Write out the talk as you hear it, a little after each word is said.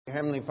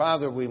Heavenly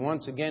Father, we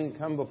once again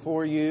come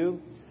before you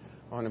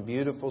on a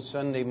beautiful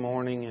Sunday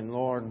morning, and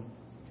Lord,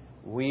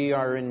 we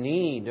are in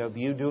need of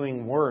you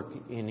doing work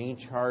in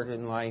each heart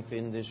and life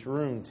in this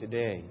room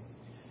today.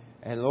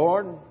 And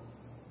Lord,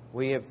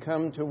 we have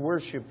come to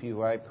worship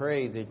you. I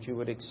pray that you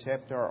would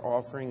accept our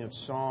offering of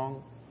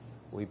song.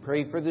 We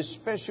pray for the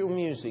special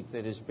music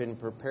that has been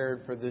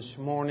prepared for this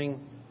morning,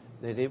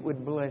 that it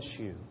would bless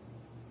you.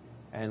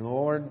 And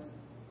Lord,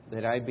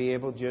 that I be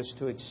able just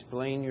to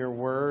explain your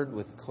word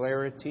with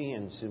clarity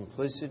and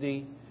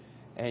simplicity.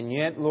 And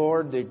yet,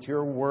 Lord, that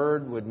your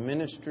word would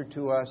minister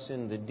to us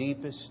in the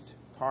deepest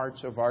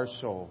parts of our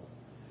soul,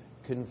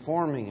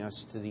 conforming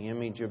us to the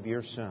image of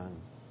your Son.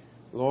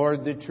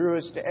 Lord, the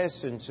truest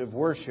essence of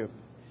worship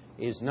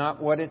is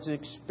not what is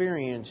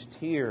experienced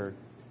here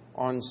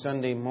on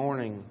Sunday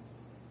morning,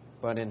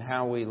 but in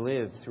how we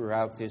live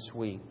throughout this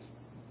week.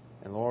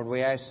 And Lord,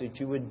 we ask that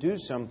you would do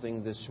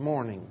something this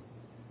morning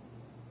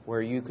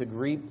where you could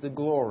reap the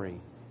glory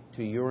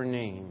to your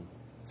name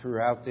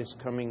throughout this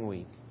coming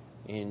week.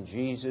 In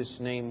Jesus'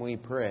 name we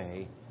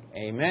pray.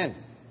 Amen.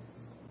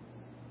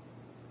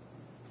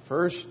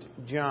 1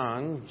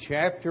 John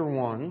chapter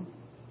 1.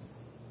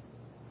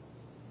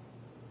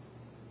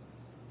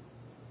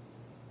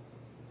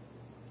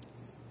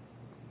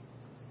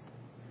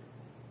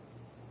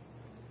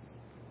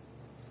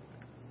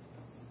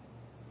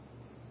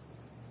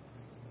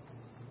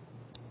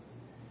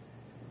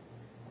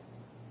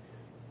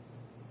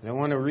 I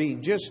want to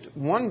read just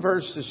one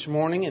verse this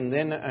morning, and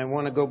then I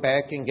want to go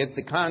back and get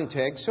the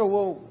context. So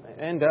we'll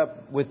end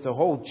up with the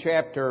whole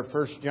chapter,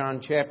 1 John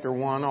chapter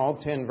 1,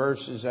 all 10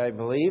 verses, I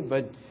believe.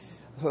 But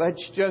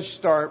let's just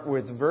start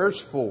with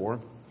verse 4.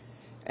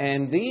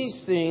 And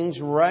these things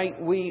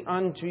write we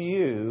unto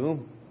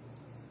you,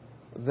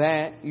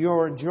 that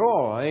your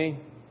joy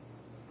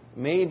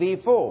may be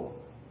full.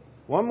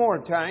 One more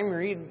time,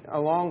 read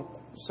along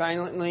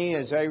silently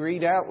as I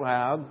read out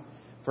loud.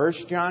 1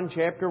 John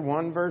chapter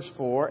 1 verse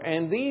 4,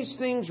 and these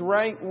things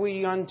write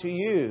we unto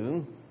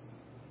you,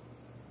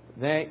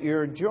 that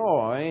your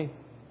joy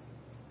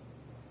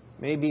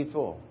may be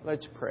full.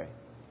 Let's pray.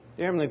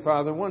 Dear Heavenly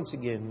Father, once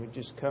again, we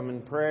just come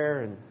in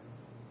prayer. And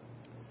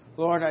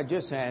Lord, I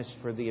just ask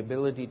for the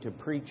ability to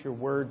preach your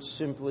words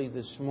simply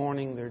this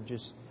morning. There are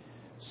just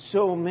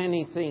so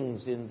many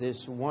things in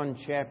this one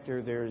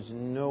chapter. There is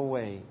no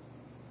way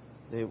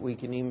that we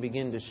can even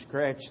begin to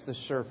scratch the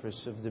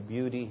surface of the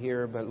beauty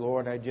here. But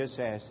Lord, I just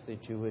ask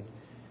that you would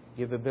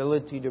give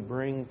ability to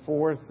bring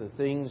forth the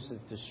things that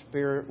the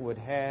Spirit would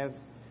have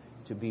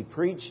to be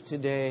preached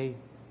today.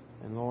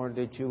 And Lord,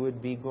 that you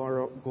would be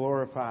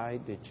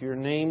glorified, that your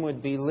name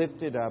would be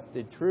lifted up,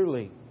 that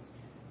truly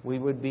we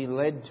would be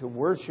led to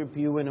worship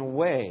you in a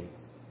way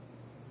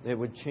that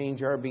would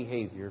change our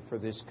behavior for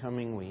this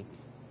coming week.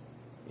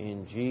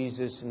 In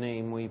Jesus'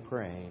 name we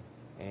pray.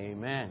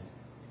 Amen.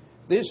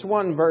 This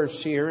one verse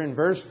here in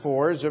verse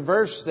 4 is a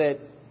verse that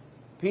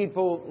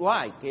people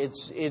like.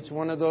 It's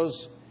one of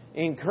those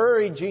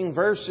encouraging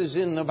verses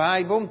in the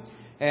Bible.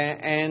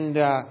 And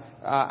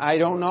I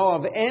don't know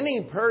of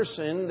any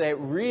person that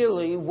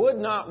really would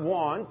not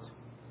want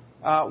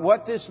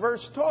what this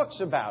verse talks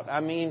about.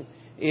 I mean,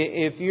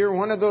 if you're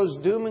one of those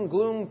doom and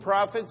gloom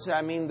prophets,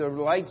 I mean, the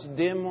lights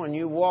dim when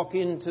you walk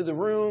into the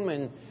room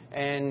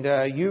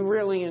and you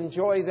really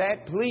enjoy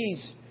that,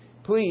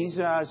 Please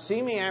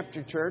see me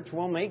after church.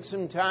 We'll make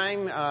some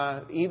time,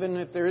 even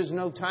if there is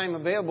no time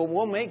available,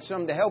 we'll make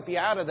some to help you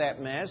out of that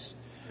mess.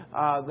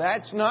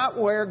 That's not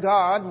where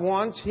God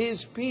wants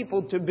His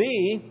people to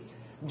be.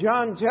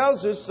 John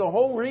tells us the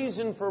whole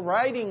reason for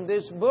writing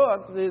this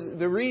book,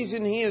 the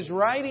reason he is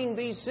writing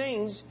these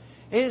things,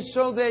 is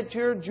so that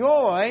your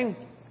joy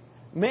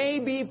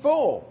may be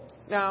full.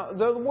 Now,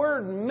 the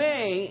word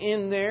may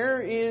in there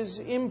is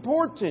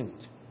important,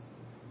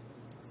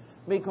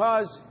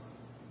 because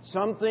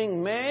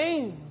something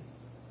may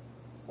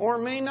or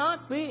may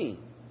not be.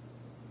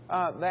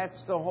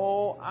 That's the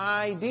whole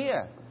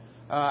idea.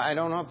 I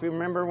don't know if you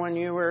remember when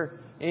you were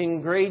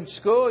in grade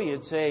school,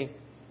 you'd say,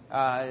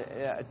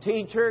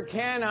 teacher,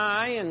 can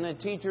I? And the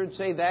teacher would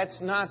say,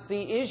 that's not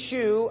the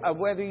issue of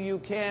whether you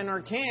can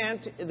or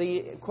can't.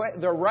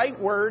 The right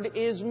word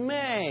is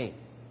may.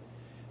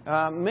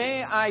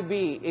 May I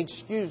be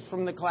excused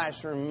from the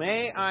classroom?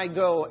 May I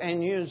go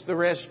and use the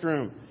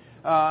restroom?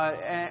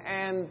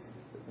 And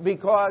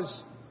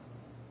because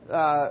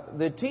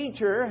the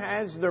teacher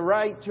has the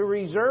right to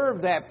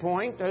reserve that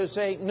point to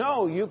say,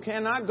 no, you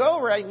cannot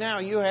go right now.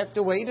 You have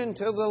to wait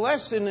until the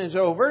lesson is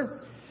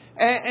over.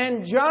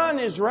 And John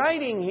is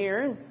writing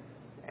here,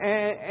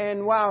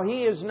 and while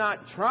he is not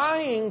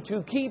trying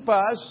to keep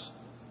us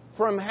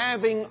from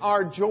having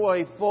our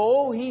joy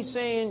full, he's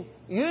saying,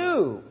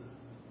 you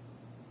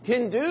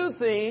can do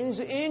things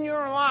in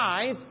your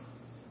life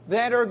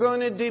that are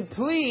going to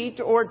deplete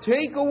or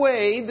take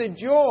away the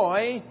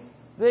joy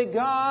that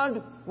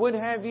God would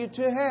have you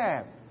to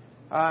have.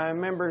 I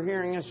remember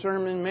hearing a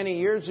sermon many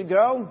years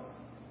ago.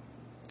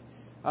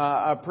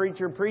 A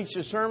preacher preached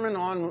a sermon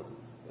on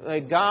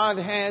God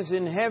has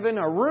in heaven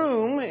a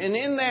room, and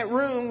in that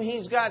room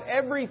He's got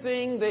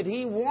everything that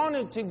He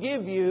wanted to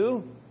give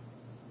you,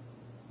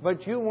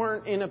 but you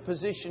weren't in a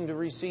position to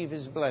receive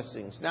His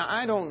blessings. Now,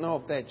 I don't know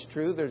if that's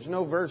true. There's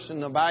no verse in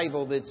the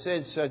Bible that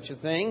says such a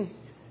thing.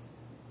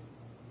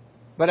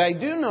 But I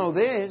do know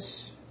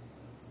this.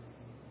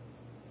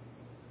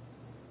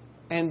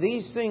 And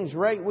these things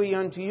write we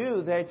unto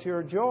you, that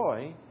your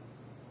joy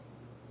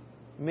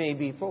may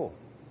be full.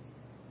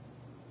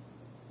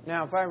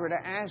 Now, if I were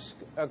to ask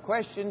a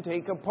question,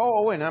 take a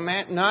poll, and I'm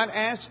not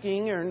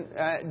asking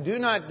or do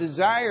not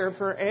desire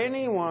for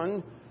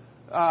anyone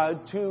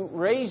to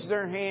raise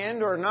their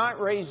hand or not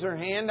raise their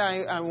hand.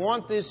 I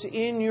want this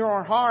in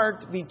your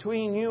heart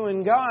between you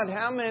and God.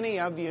 How many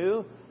of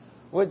you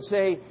would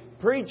say,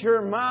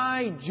 "Preacher,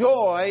 my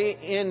joy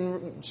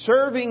in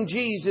serving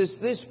Jesus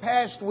this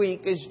past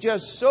week is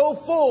just so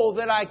full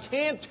that I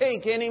can't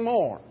take any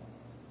more"?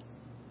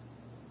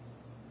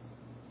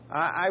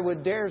 I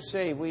would dare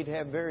say we'd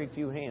have very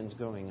few hands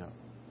going up.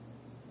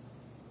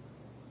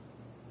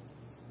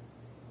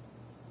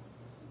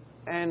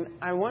 And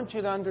I want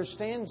you to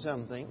understand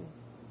something.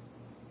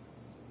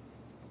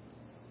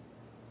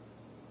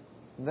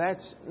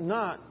 That's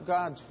not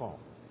God's fault.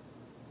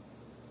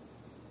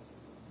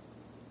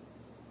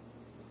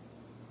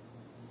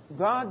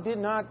 God did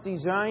not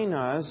design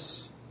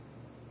us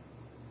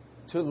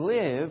to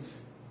live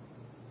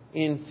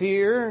in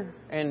fear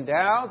and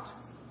doubt,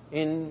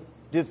 in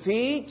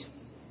defeat,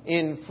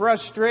 in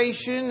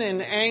frustration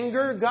and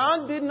anger.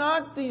 God did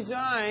not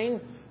design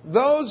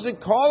those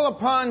that call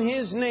upon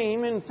His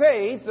name in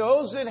faith,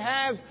 those that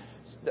have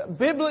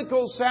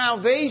biblical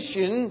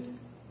salvation.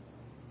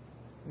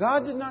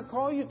 God did not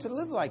call you to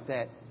live like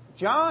that.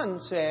 John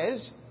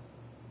says,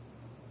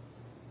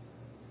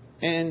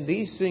 "And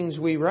these things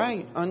we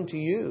write unto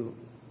you,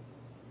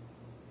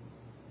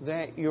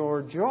 that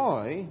your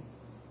joy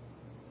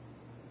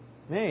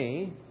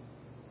may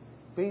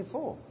be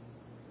full."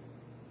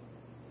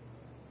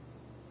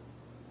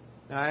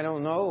 Now, I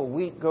don't know, a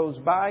week goes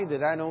by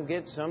that I don't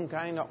get some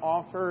kind of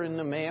offer in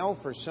the mail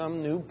for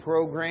some new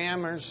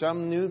program or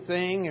some new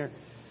thing, or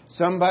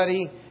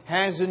somebody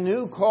has a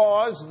new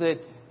cause that,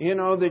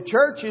 the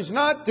church is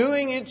not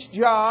doing its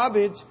job.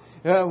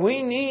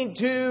 We need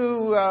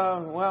to,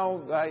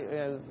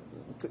 a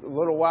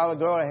little while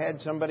ago I had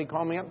somebody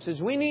call me up and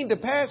says, "We need to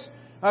pass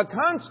a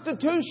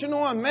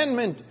constitutional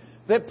amendment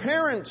that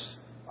parents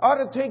ought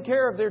to take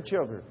care of their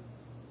children."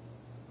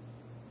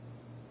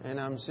 And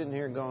I'm sitting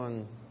here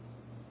going,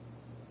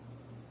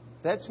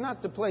 that's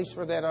not the place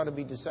where that ought to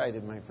be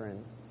decided, my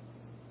friend.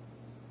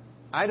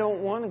 I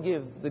don't want to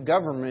give the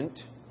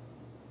government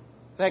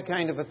that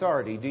kind of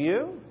authority. Do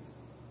you?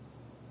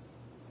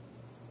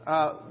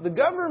 The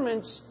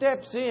government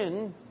steps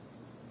in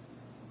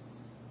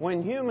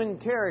when human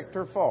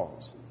character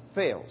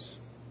fails.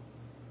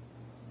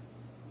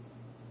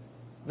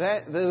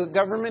 The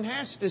government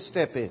has to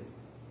step in.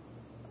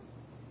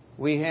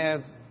 We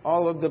have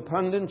all of the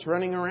pundits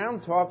running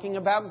around talking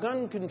about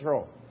gun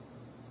control.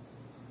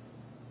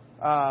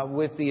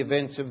 With the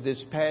events of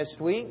this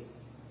past week,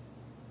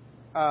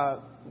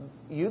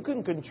 you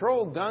can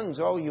control guns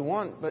all you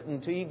want, but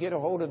until you get a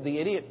hold of the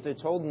idiot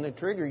that's holding the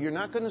trigger, you're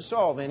not going to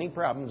solve any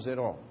problems at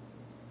all.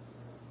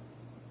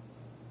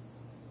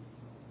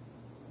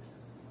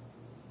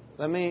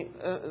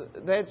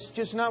 That's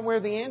just not where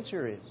the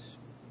answer is.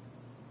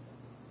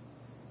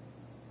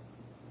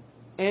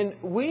 And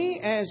we,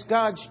 as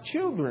God's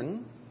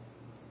children,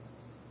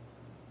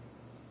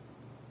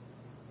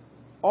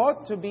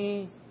 ought to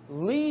be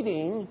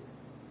leading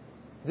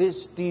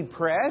this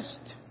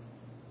depressed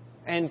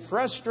and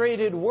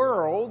frustrated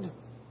world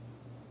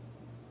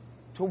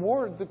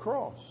toward the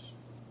cross.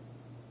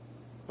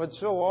 But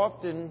so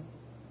often,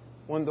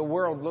 when the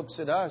world looks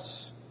at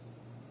us,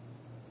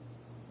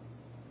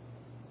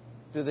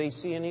 do they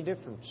see any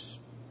difference?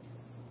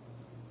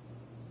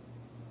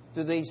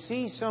 Do they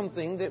see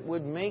something that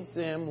would make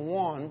them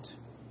want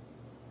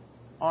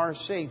our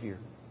Savior?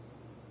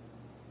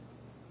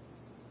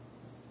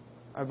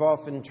 I've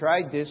often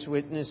tried this,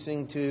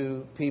 witnessing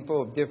to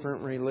people of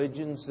different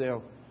religions.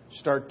 They'll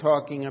start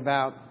talking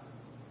about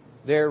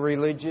their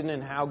religion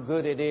and how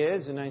good it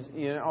is. And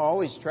I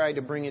always try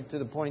to bring it to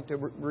the point that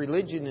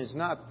religion is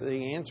not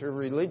the answer.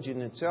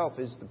 Religion itself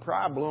is the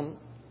problem.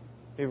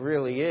 It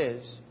really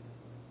is.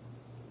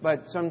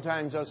 But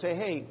sometimes I'll say,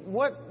 "Hey,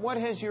 what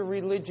has your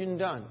religion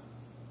done?"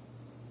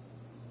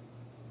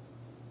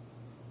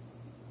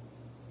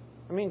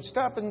 I mean,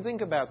 stop and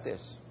think about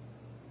this.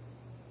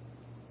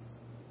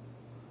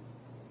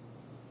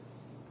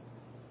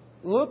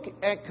 Look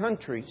at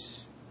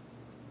countries.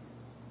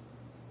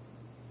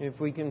 If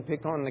we can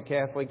pick on the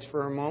Catholics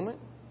for a moment,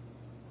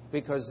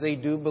 because they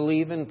do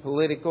believe in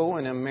political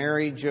and a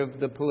marriage of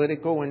the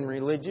political and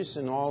religious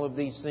and all of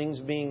these things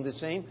being the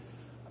same.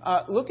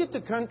 Look at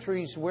the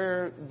countries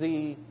where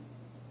the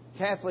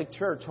Catholic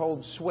Church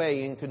holds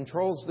sway and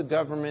controls the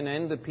government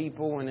and the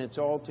people, and it's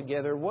all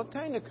together. What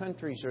kind of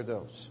countries are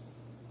those?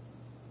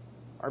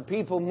 Are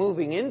people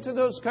moving into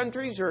those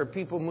countries, or are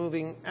people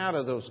moving out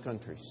of those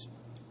countries?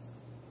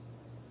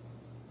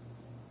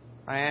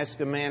 I asked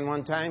a man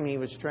one time, he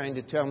was trying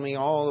to tell me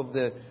all of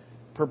the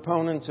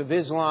proponents of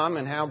Islam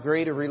and how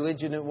great a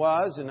religion it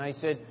was. And I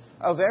said,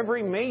 of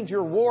every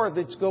major war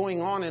that's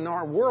going on in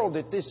our world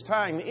at this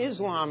time,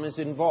 Islam is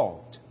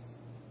involved.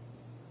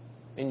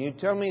 And you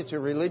tell me it's a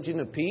religion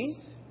of peace?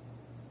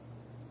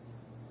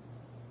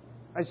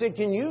 I said,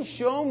 can you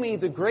show me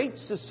the great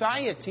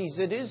societies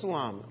that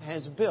Islam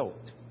has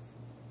built?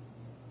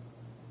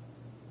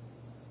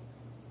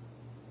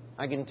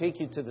 I can take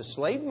you to the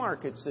slave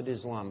markets that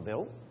Islam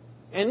built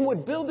and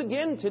would build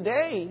again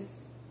today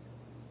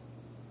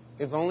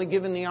if only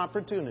given the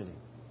opportunity.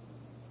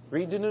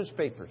 Read the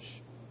newspapers.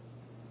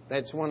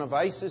 That's one of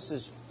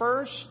ISIS's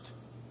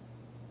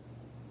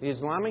the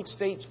Islamic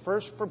State's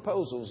first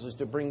proposals is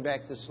to bring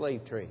back the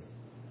slave trade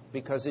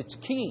because it's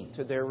key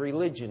to their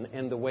religion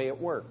and the way it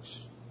works.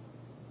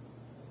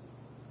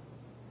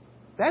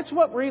 That's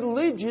what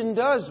religion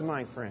does,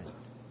 my friend.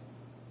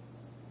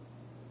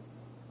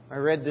 I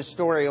read this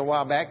story a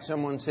while back.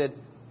 Someone said,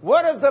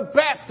 what have the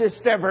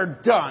Baptists ever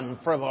done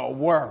for the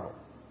world?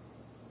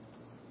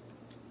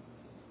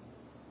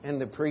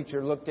 And the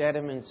preacher looked at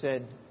him and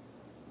said,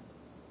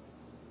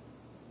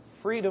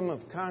 freedom of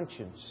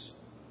conscience.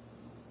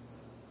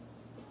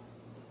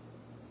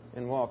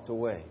 And walked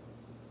away.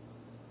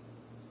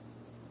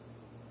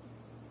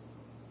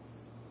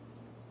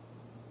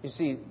 You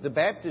see, the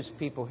Baptist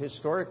people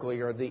historically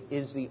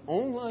is the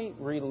only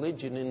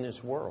religion in this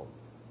world.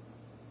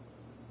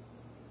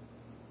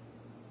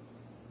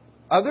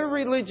 Other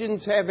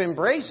religions have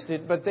embraced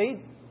it, but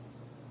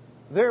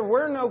there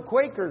were no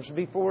Quakers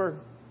before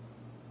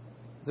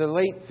the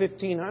late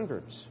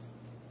 1500s.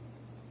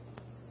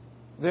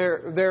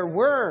 There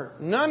were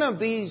none of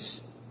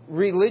these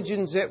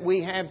religions that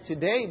we have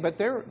today, but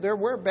there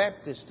were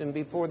Baptists, and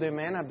before them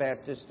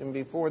Anabaptists, and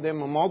before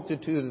them a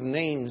multitude of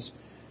names.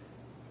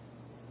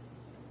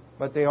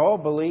 But they all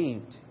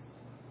believed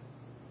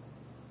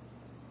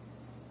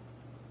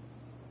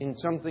in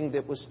something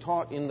that was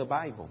taught in the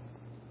Bible.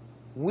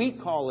 We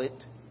call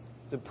it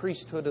the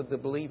priesthood of the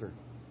believer.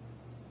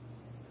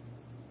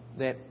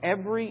 That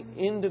every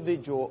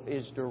individual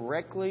is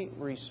directly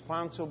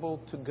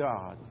responsible to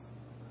God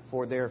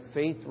for their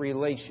faith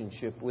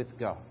relationship with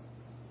God.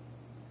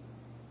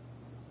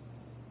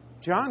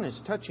 John is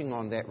touching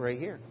on that right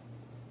here.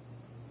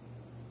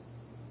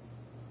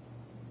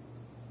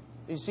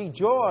 You see,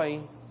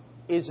 joy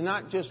is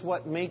not just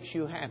what makes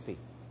you happy.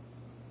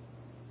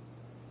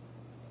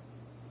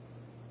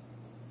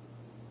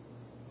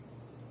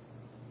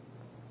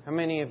 How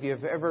many of you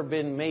have ever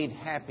been made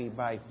happy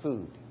by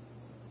food?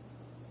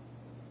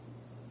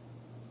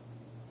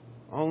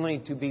 Only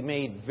to be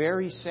made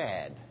very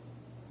sad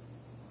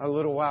a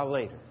little while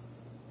later.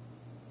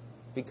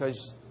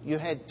 Because you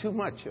had too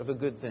much of a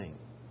good thing.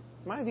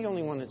 Am I the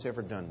only one that's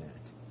ever done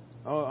that?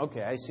 Oh,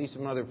 okay, I see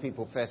some other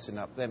people fessing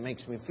up. That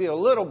makes me feel a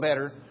little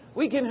better.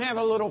 We can have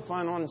a little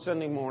fun on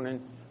Sunday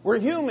morning. We're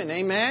human,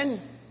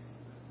 amen?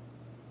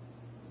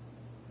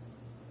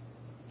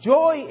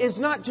 Joy is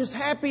not just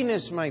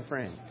happiness, my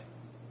friend.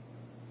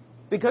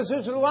 Because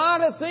there's a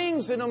lot of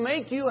things that will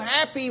make you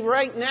happy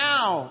right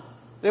now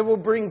that will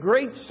bring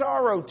great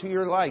sorrow to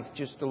your life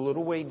just a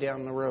little way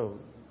down the road.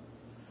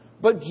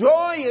 But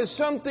joy is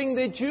something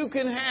that you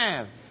can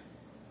have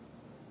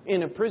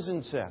in a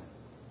prison cell.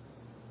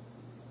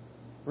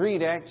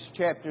 Read Acts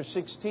chapter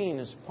 16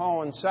 as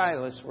Paul and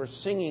Silas were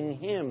singing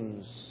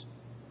hymns.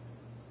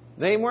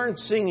 They weren't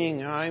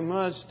singing, I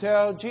must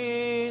tell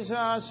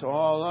Jesus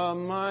all of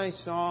my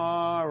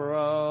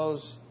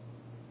sorrows.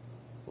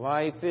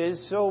 Life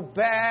is so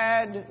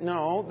bad.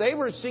 No, they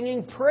were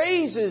singing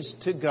praises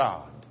to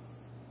God.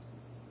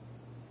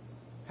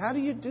 How do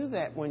you do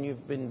that when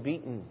you've been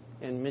beaten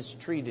and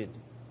mistreated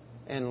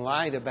and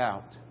lied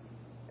about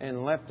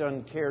and left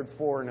uncared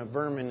for in a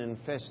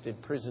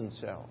vermin-infested prison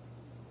cell?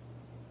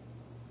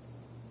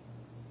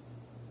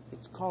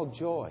 It's called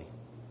joy.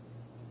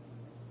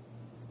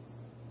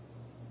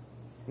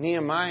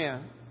 Nehemiah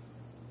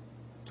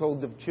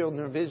told the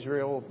children of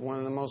Israel, one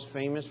of the most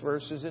famous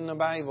verses in the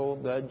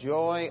Bible, the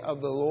joy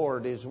of the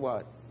Lord is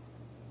what?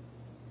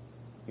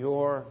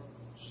 Your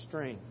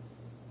strength.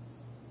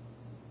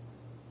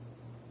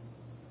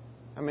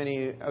 How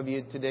many of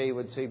you today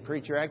would say,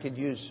 preacher, I could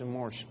use some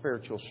more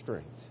spiritual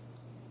strength?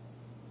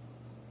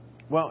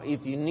 Well,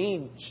 if you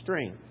need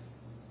strength,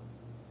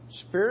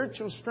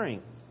 spiritual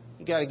strength,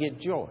 you got to get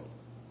joy.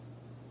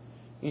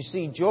 You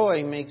see,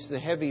 joy makes the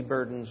heavy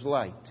burdens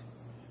light.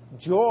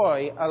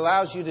 Joy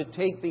allows you to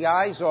take the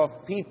eyes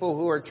off people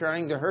who are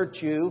trying to hurt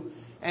you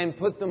and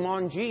put them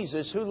on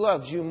Jesus, who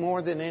loves you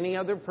more than any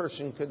other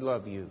person could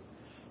love you.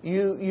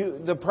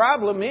 The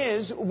problem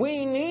is,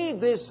 we need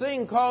this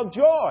thing called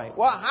joy.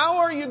 Well, how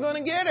are you going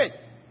to get it?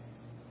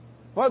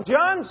 Well,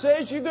 John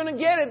says you're going to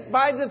get it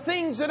by the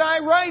things that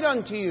I write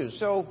unto you.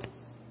 So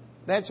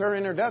that's our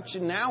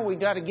introduction. Now we've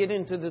got to get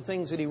into the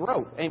things that he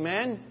wrote.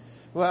 Amen?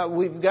 Well,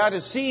 we've got to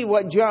see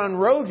what John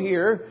wrote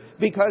here,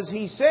 because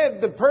he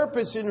said the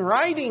purpose in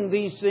writing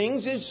these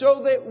things is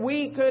so that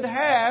we could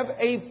have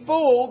a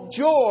full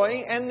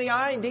joy. And the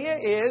idea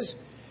is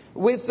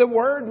with the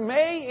word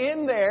may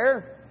in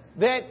there,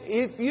 that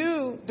if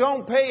you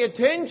don't pay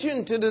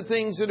attention to the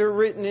things that are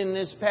written in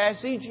this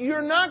passage,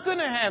 you're not going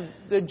to have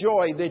the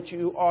joy that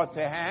you ought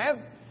to have.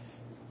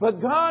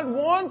 But God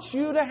wants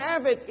you to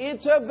have it.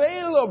 It's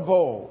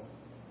available.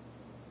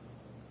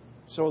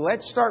 So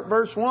let's start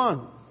verse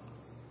 1.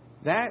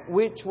 That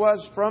which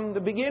was from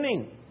the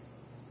beginning.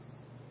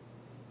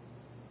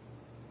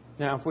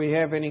 Now, if we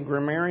have any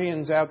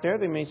grammarians out there,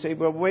 they may say,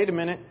 well, wait a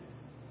minute.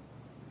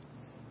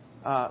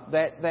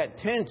 That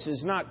tense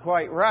is not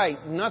quite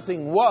right.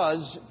 Nothing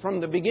was from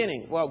the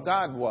beginning. Well,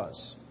 God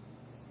was.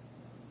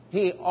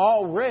 He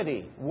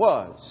already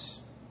was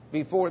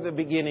before the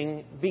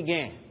beginning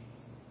began.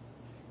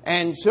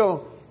 And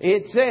so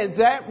it says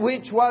that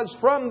which was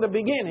from the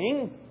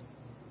beginning.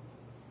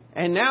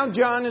 And now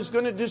John is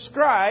going to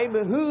describe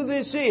who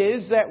this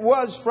is that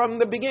was from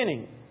the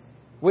beginning,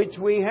 which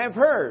we have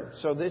heard.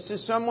 So this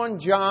is someone,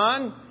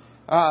 John,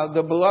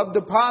 the beloved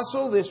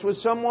apostle. This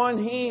was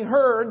someone he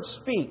heard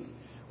speak,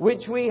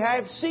 which we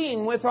have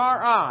seen with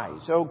our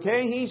eyes.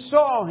 Okay, he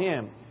saw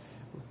Him,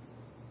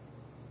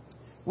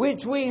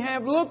 which we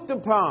have looked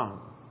upon,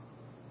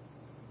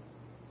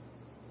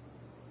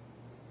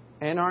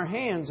 and our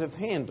hands have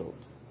handled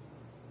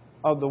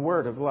of the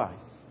word of life.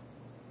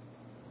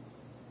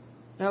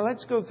 Now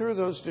let's go through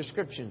those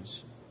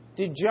descriptions.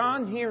 Did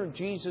John hear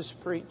Jesus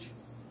preach?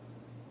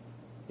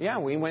 Yeah,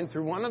 we went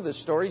through one of the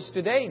stories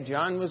today.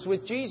 John was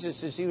with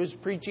Jesus as He was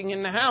preaching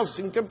in the house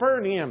in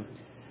Capernaum.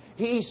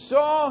 He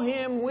saw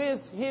Him with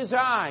his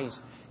eyes.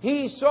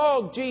 He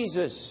saw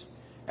Jesus.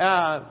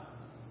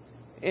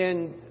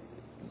 And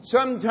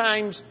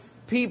sometimes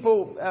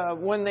people,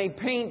 when they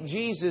paint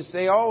Jesus,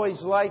 they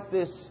always like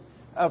this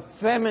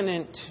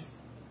effeminate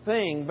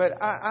thing.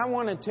 But I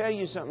want to tell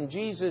you something.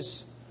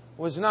 Jesus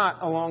was not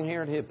a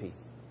long-haired hippie.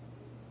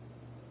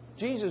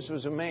 Jesus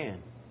was a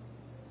man.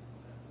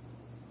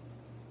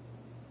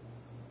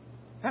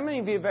 How many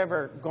of you have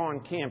ever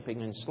gone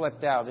camping and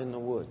slept out in the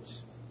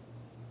woods?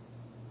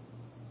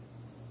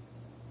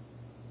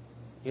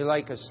 You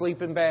like a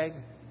sleeping bag?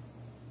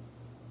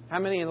 How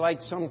many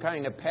like some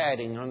kind of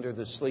padding under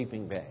the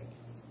sleeping bag?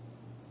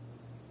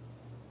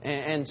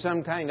 And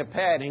some kind of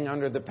padding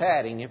under the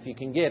padding, if you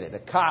can get it. A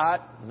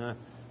cot.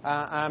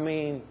 I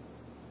mean,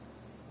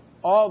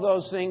 all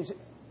those things.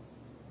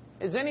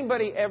 Has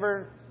anybody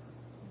ever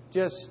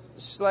just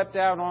slept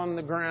out on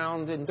the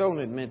ground? And don't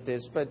admit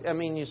this, but I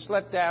mean, you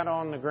slept out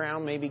on the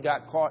ground, maybe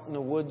got caught in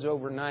the woods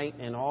overnight,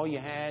 and all you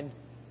had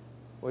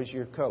was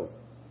your coat.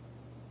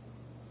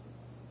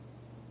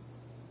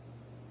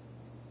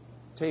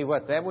 Tell you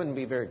what, that wouldn't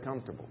be very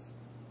comfortable.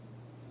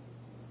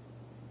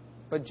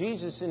 But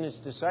Jesus and His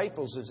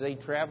disciples, as they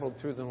traveled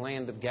through the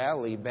land of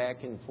Galilee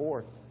back and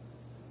forth,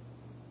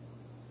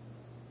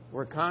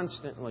 were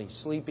constantly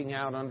sleeping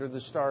out under the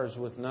stars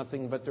with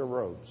nothing but their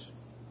robes.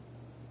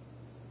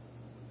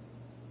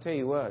 Tell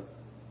you what,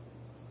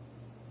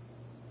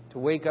 to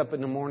wake up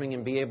in the morning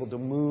and be able to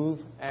move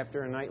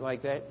after a night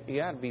like that, you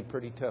ought to be a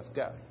pretty tough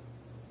guy.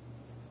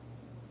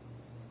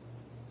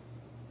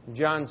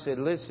 John said,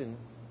 listen,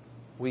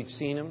 we've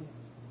seen Him,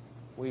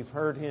 we've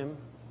heard Him.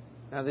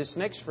 Now this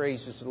next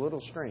phrase is a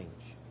little strange.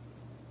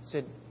 He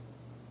said,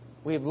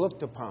 we have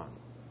looked upon.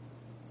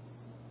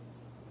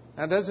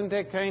 Now doesn't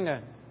that kind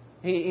of...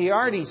 He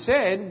already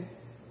said,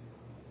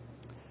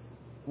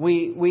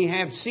 we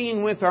have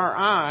seen with our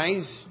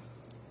eyes,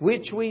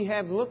 which we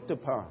have looked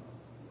upon.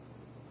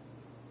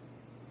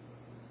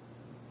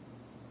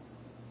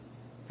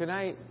 Can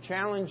I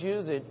challenge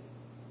you that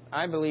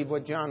I believe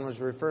what John was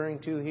referring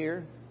to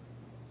here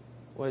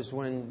was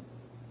when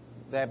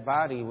that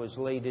body was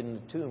laid in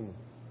the tomb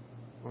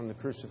on the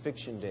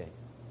crucifixion day.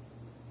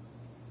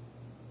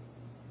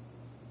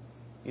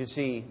 You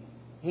see,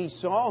 he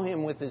saw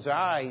Him with his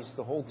eyes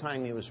the whole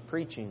time He was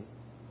preaching.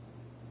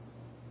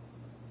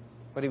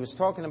 But he was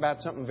talking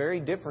about something very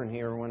different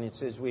here when it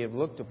says we have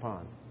looked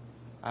upon.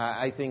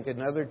 I think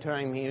another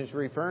time he is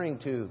referring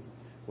to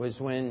was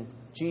when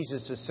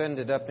Jesus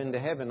ascended up into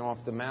heaven off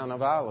the Mount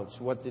of Olives.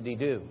 What did He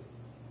do?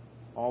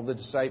 All the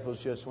disciples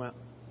just went.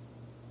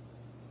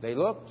 They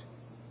looked.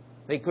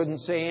 They couldn't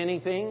say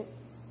anything.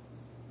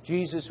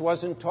 Jesus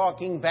wasn't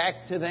talking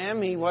back to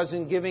them. He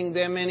wasn't giving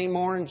them any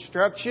more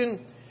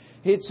instruction.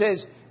 It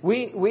says,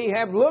 we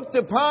have looked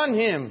upon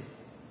Him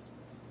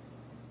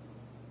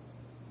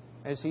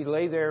as He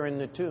lay there in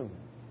the tomb.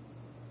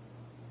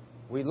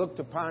 We looked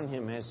upon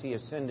Him as He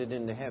ascended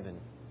into heaven.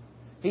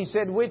 He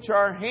said, which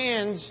our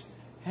hands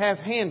have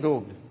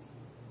handled.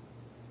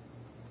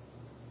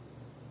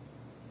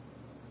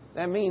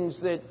 That means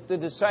that the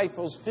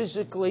disciples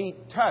physically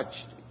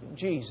touched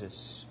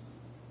Jesus.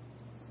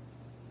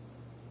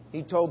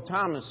 He told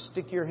Thomas,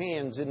 stick your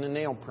hands in the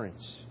nail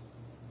prints.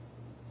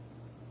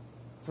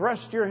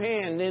 Thrust your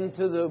hand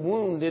into the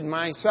wound in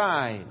my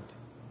side.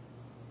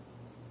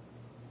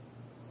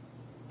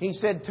 He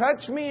said,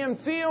 touch me and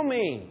feel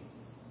me.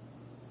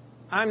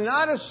 I'm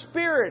not a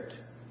spirit.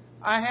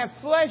 I have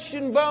flesh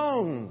and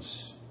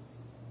bones.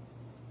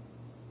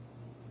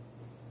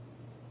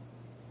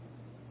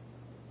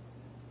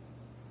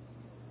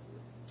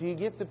 Do you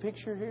get the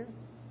picture here?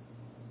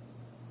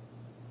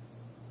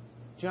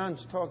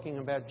 John's talking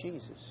about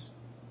Jesus.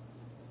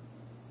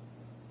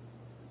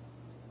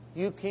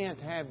 You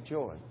can't have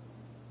joy.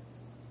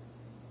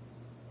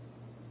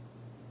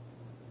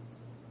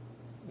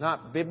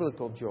 Not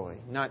biblical joy,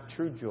 not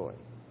true joy,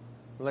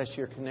 unless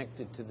you're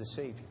connected to the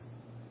Savior.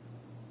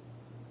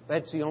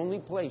 That's the only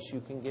place you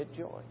can get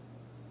joy.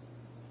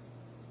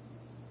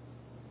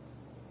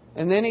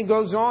 And then he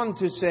goes on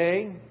to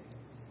say,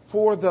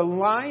 for the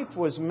life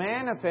was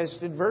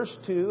manifested, verse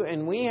 2,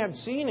 and we have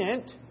seen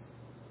it,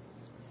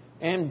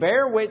 and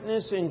bear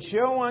witness and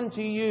show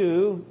unto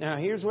you, now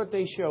here's what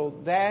they show,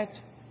 that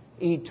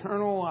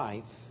eternal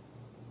life,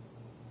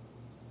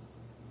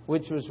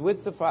 which was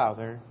with the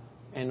Father,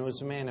 and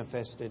was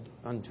manifested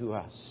unto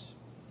us.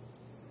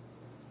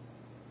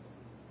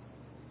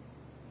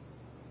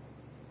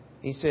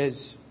 He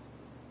says,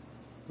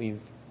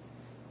 we've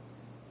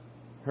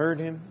heard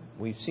Him,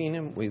 we've seen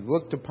Him, we've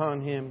looked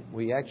upon Him,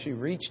 we actually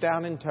reached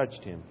out and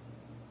touched Him.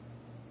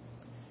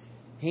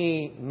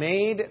 He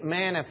made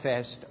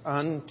manifest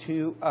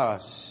unto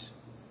us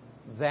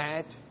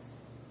that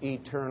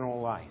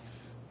eternal life.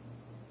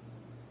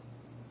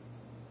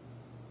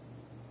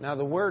 Now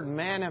the word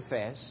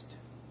manifest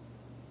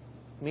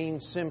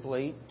means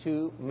simply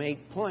to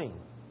make plain.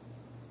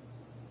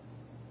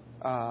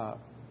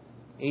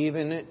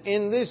 Even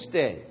in this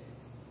day,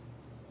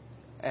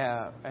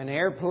 an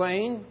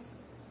airplane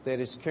that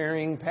is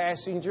carrying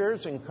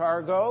passengers and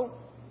cargo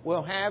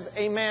will have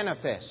a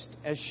manifest.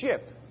 A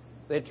ship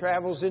that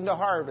travels into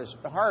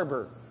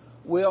harbor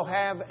will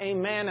have a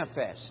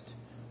manifest.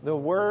 The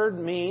word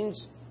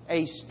means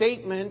a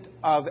statement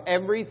of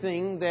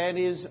everything that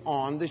is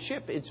on the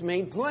ship. It's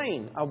made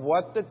plain of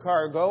what the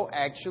cargo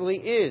actually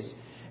is.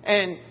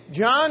 And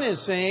John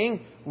is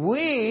saying,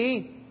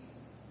 we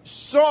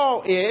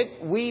saw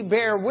it, we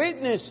bear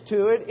witness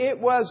to it, it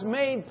was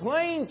made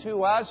plain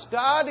to us,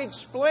 God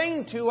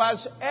explained to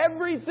us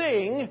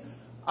everything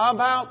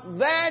about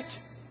that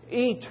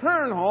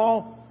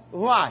eternal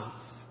life.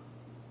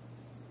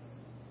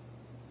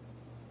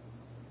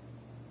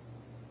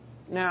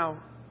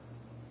 Now,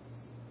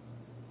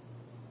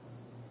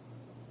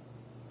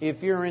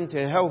 if you're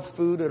into health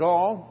food at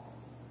all,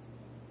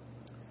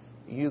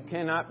 you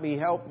cannot be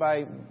helped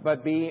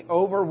but be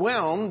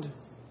overwhelmed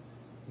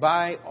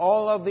by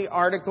all of the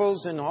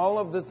articles and all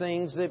of the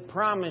things that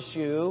promise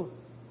you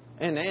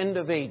an end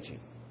of aging.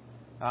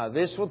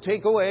 This will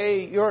take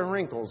away your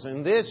wrinkles,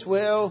 and this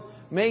will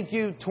make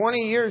you 20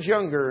 years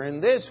younger,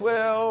 and this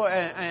will,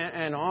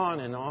 and on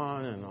and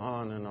on and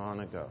on and on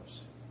it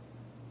goes.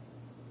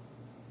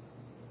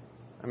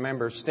 I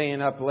remember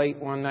staying up late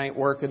one night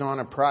working on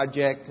a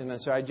project,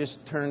 and so I just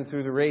turned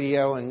through the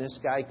radio, and this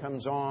guy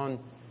comes on,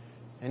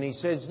 and he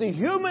says, the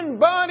human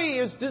body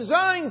is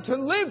designed to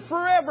live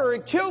forever.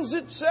 It kills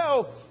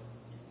itself.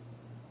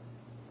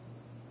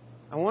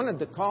 I wanted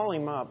to call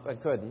him up. I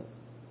couldn't.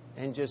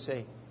 And just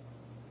say,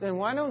 then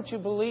why don't you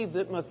believe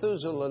that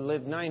Methuselah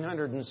lived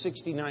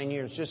 969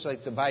 years just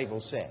like the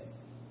Bible said?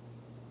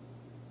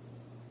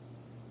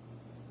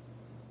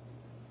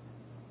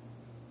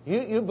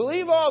 You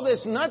believe all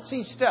this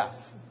nutsy stuff.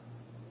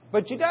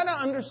 But you got to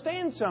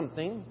understand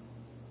something.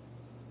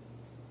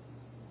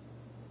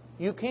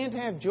 You can't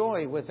have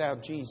joy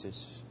without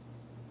Jesus.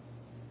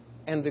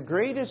 And the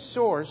greatest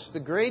source, the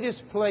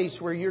greatest place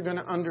where you're going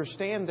to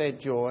understand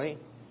that joy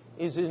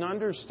is in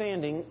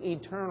understanding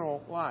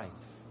eternal life.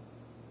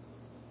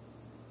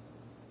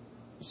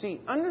 You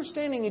see,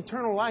 understanding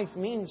eternal life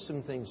means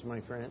some things, my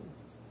friend.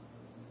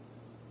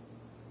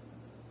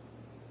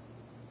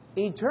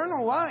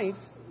 Eternal life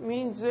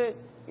means that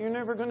you're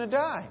never going to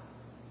die.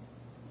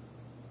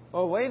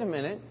 Oh, wait a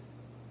minute.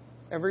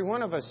 Every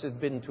one of us has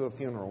been to a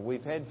funeral.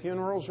 We've had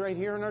funerals right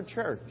here in our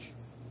church.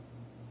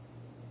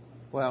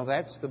 Well,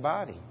 that's the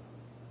body.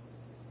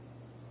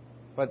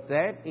 But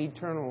that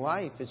eternal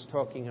life is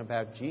talking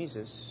about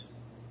Jesus,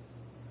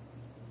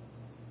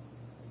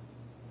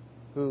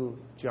 who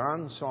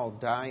John saw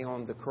die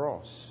on the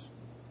cross,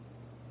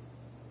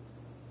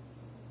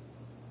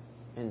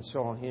 and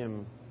saw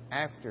Him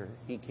after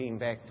He came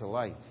back to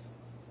life.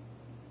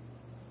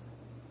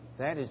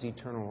 That is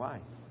eternal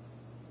life.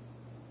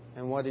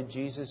 And what did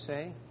Jesus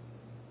say?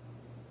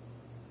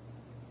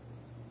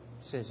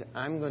 He says,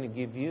 I'm going to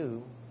give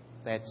you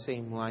that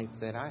same life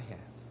that I have.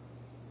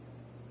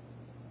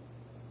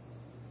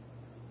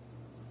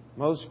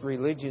 Most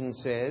religion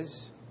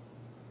says,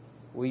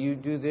 will you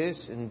do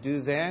this and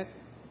do that?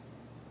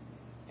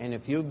 And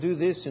if you'll do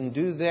this and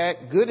do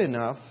that good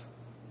enough,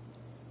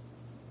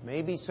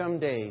 maybe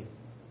someday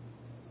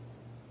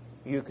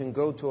you can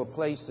go to a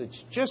place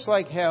that's just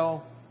like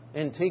hell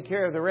and take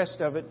care of the rest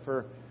of it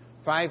for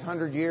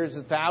 500 years,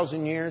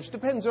 1,000 years.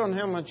 Depends on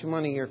how much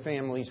money your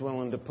family's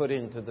willing to put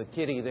into the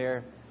kitty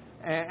there.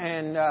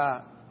 And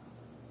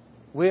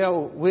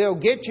we'll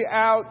get you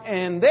out,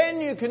 and then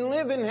you can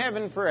live in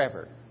heaven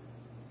forever.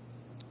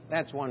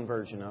 That's one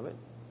version of it.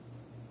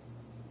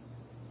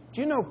 Do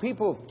you know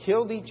people have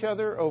killed each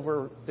other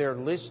over their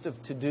list of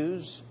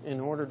to-dos in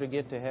order to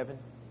get to heaven?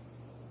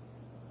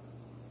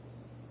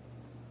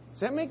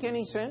 Does that make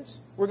any sense?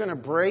 We're going to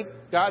break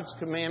God's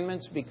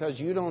commandments because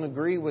you don't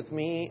agree with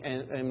me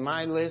and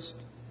my list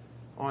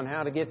on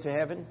how to get to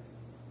heaven?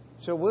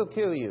 So we'll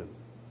kill you.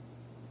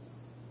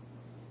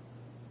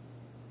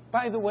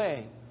 By the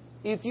way,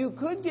 if you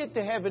could get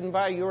to heaven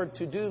by your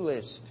to-do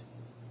list,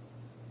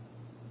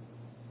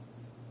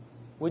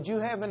 would you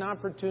have an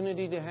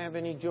opportunity to have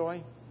any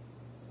joy?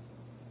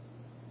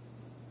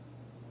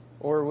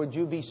 Or would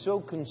you be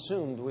so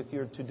consumed with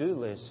your to-do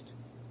list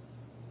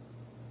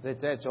that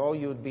that's all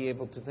you would be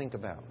able to think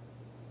about?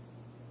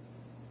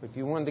 If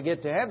you wanted to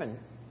get to heaven,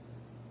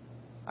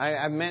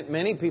 I've met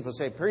many people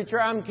say, "Preacher,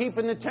 I'm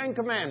keeping the 10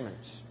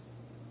 Commandments."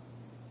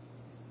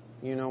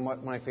 You know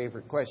what my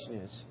favorite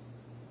question is?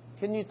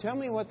 Can you tell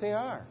me what they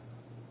are?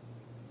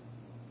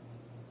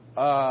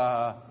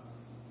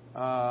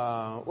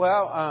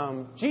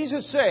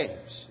 Jesus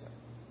saves.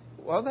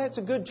 Well, that's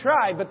a good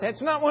try, but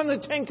that's not one of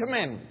the 10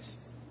 Commandments.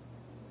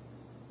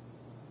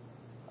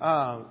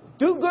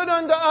 Do good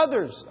unto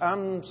others.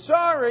 I'm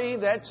sorry,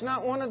 that's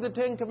not one of the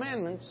 10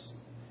 Commandments.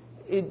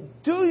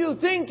 Do you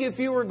think if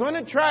you were going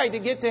to try to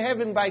get to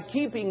heaven by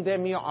keeping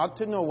them, you ought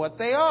to know what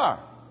they are?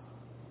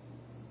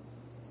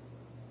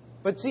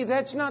 But see,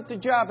 that's not the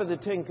job of the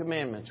 10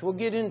 Commandments. We'll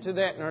get into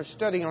that in our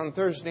study on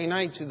Thursday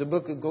nights of the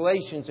book of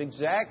Galatians,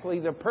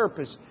 exactly the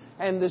purpose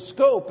and the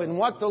scope and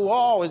what the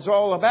law is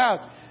all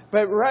about.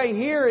 But right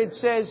here it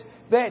says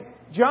that,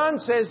 John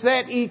says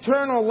that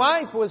eternal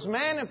life was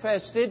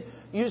manifested.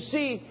 You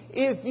see,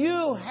 if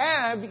you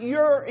have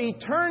your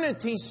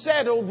eternity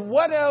settled,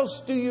 what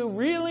else do you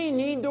really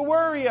need to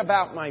worry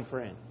about, my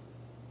friend?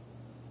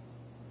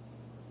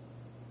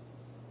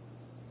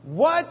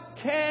 What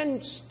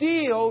can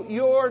steal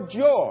your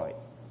joy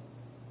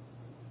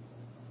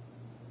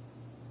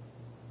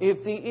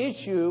if the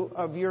issue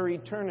of your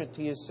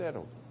eternity is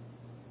settled?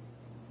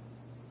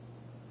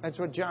 That's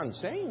what John's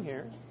saying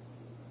here.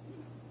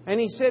 And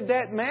he said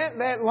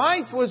that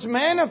life was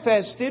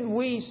manifested.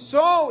 We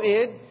saw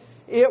it.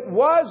 It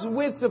was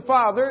with the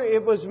Father.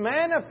 It was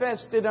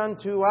manifested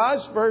unto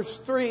us. Verse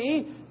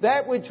 3,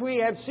 that which we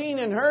have seen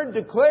and heard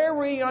declare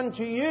we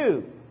unto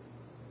you,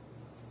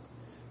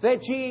 that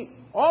ye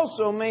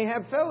also may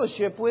have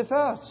fellowship with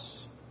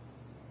us.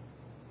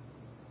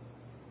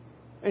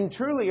 And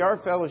truly our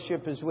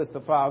fellowship is with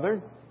the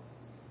Father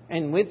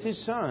and with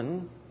His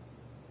Son,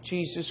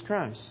 Jesus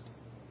Christ.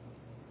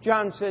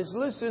 John says,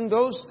 listen,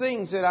 those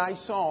things that I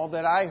saw,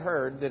 that I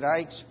heard, that I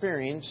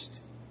experienced,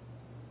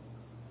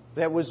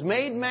 that was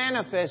made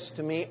manifest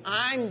to me,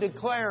 I'm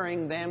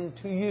declaring them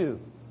to you.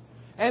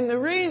 And the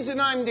reason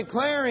I'm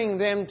declaring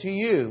them to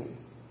you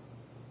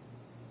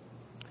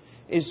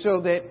is so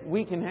that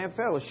we can have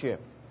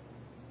fellowship.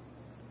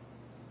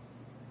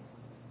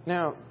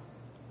 Now,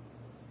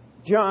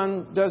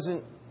 John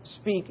doesn't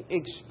speak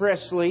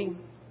expressly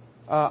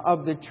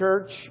of the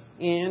church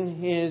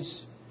in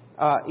his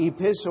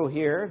epistle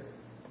here,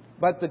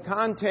 but the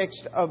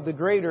context of the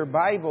greater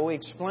Bible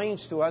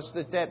explains to us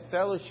that that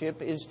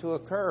fellowship is to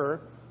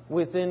occur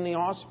within the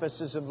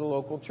auspices of the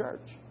local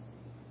church.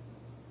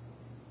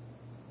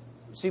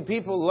 See,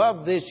 people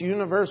love this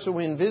universal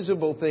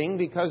invisible thing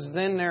because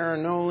then there are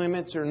no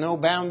limits or no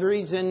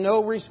boundaries and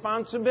no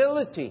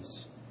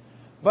responsibilities.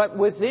 But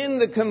within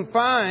the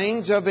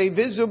confines of a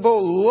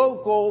visible,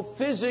 local,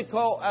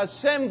 physical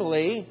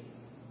assembly,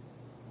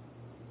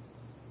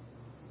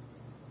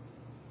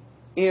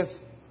 if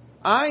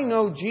I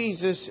know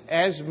Jesus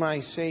as my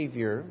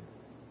Savior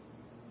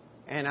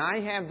and I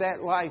have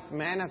that life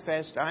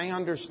manifest, I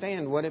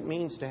understand what it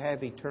means to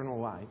have eternal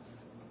life.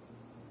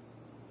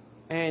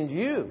 And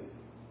you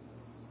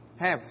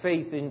have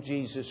faith in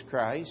Jesus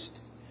Christ,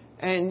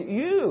 and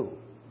you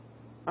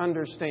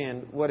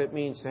understand what it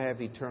means to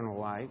have eternal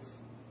life,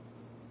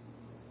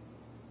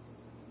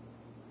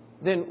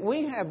 then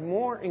we have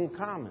more in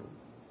common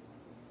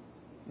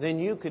than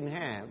you can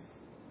have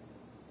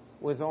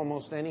with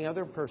almost any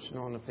other person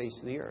on the face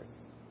of the earth.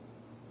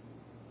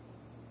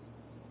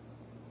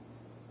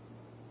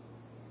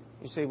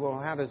 You say, well,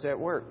 how does that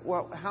work?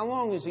 Well, how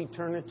long is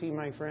eternity,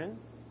 my friend?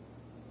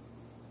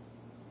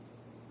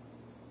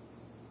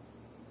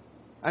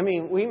 I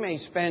mean, we may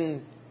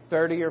spend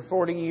 30 or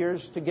 40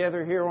 years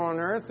together here on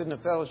earth in the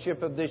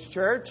fellowship of this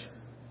church,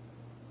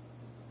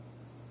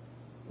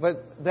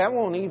 but that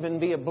won't even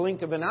be a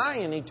blink of an eye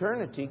in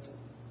eternity.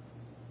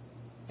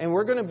 And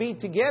we're going to be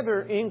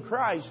together in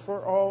Christ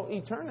for all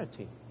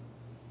eternity.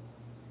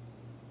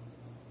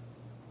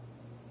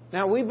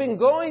 Now, we've been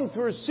going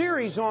through a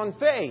series on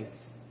faith.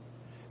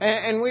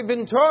 And we've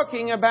been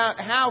talking about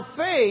how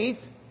faith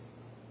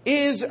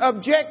is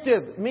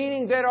objective,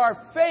 meaning that our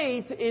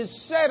faith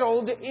is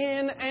settled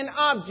in an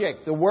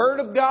object, the Word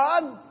of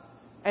God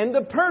and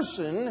the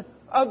person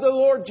of the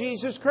Lord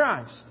Jesus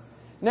Christ.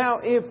 Now,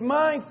 if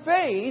my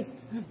faith,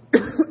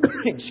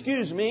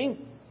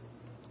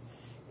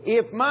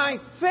 if my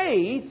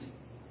faith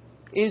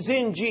is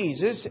in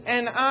Jesus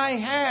and I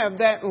have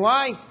that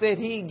life that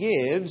He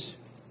gives,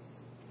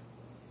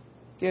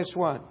 guess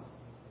what?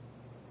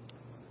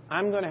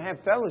 I'm going to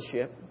have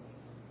fellowship.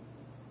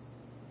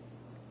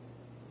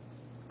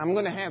 I'm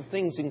going to have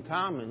things in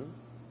common.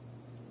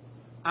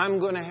 I'm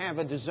going to have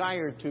a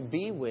desire to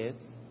be with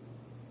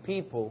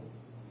people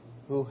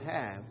who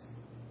have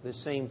the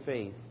same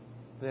faith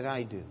that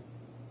I do.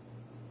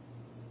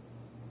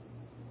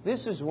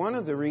 This is one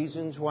of the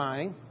reasons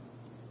why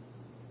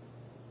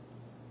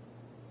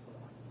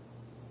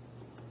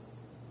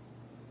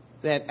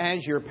that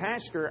as your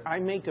pastor, I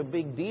make a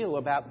big deal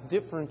about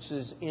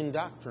differences in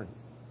doctrine.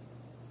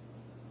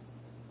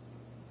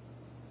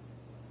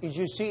 As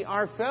you see,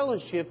 our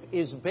fellowship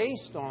is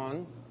based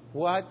on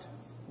what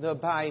the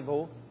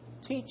Bible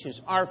teaches.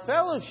 Our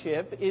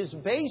fellowship is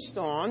based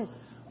on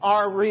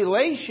our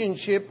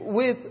relationship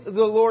with the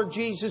Lord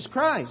Jesus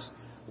Christ.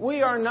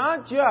 We are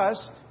not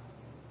just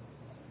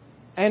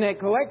an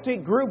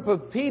eclectic group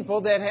of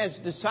people that has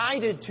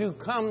decided to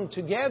come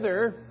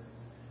together.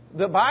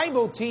 The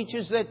Bible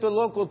teaches that the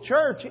local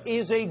church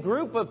is a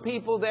group of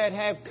people that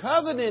have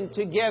covenanted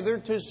together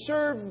to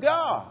serve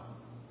God.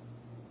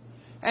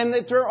 And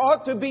that there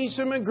ought to be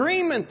some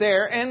agreement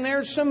there, and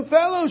there's some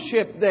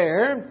fellowship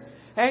there.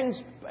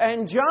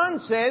 And John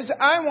says,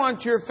 I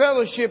want your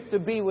fellowship to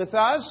be with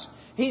us.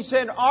 He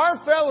said,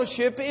 our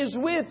fellowship is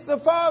with the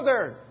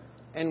Father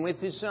and with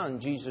His Son,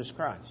 Jesus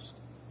Christ.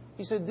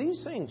 He said,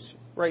 these things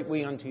write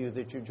we unto you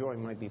that your joy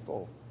might be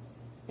full.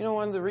 You know,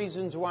 one of the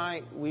reasons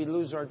why we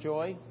lose our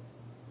joy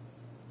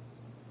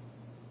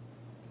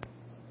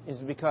is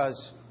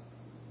because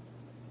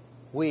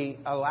we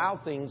allow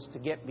things to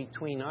get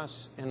between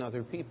us and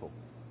other people,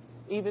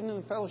 even in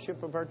the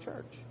fellowship of our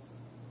church.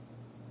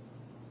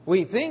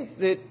 We think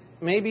that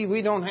maybe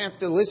we don't have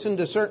to listen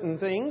to certain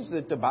things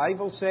that the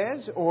Bible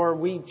says, or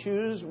we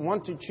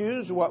want to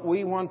choose what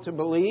we want to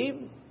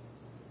believe.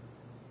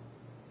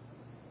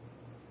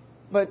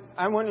 But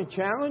I want to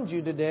challenge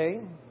you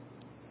today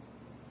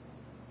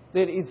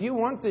that if you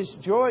want this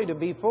joy to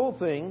be full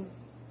thing,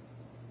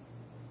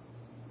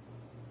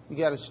 you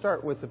got to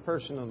start with the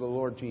person of the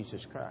Lord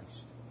Jesus Christ.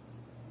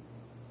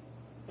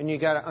 And you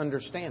got to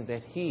understand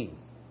that He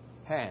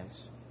has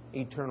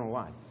eternal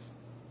life.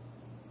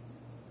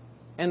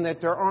 And that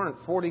there aren't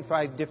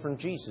 45 different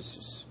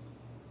Jesuses.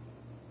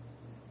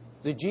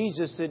 The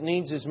Jesus that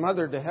needs his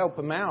mother to help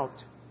him out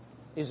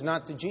is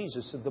not the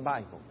Jesus of the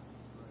Bible.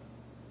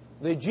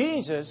 The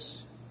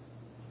Jesus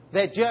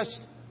that just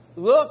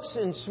looks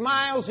and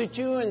smiles at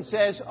you and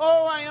says,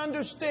 oh, I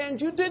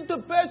understand, you did the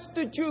best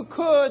that you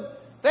could.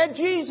 That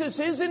Jesus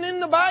isn't in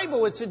the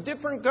Bible. It's a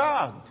different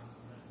God.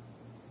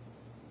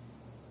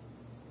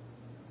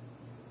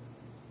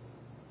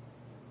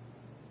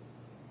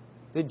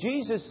 The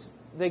Jesus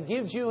that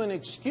gives you an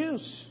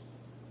excuse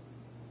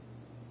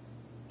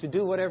to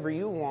do whatever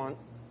you want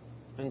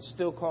and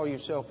still call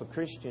yourself a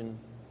Christian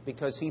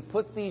because He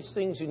put these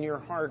things in your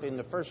heart in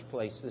the first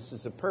place. This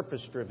is a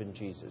purpose-driven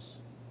Jesus.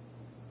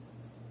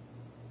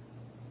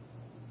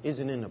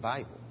 Isn't in the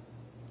Bible.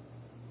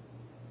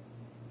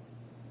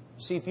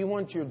 See, if you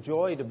want your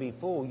joy to be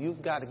full,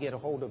 you've got to get a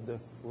hold of the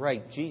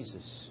right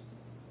Jesus.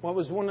 What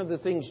was one of the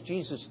things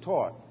Jesus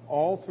taught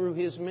all through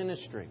His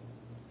ministry?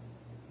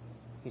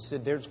 He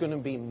said, there's going to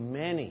be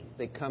many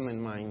that come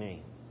in my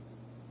name.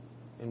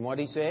 And what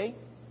did He say?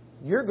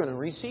 You're going to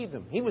receive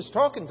them. He was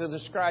talking to the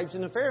scribes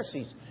and the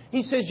Pharisees.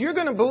 He says, you're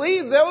going to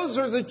believe those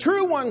are the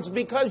true ones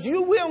because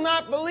you will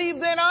not believe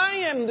that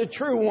I am the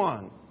true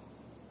one.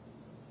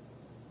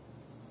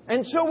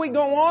 And so we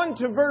go on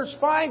to verse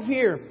 5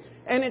 here.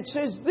 And it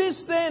says,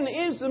 this then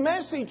is the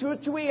message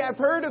which we have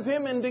heard of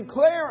Him and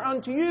declare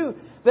unto you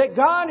that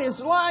God is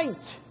light.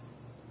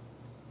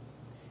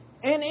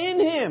 And in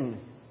Him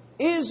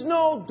is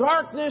no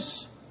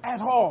darkness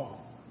at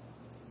all.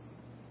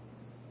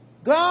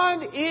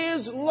 God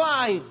is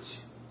light.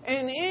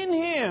 And in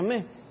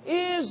Him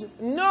is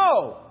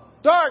no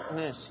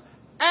darkness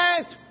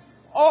at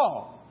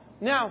all.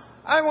 Now,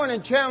 I want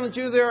to challenge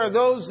you. There are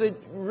those that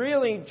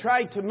really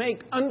try to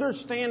make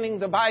understanding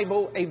the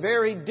Bible a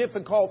very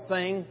difficult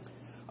thing.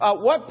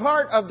 What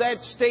part of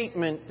that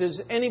statement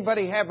does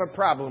anybody have a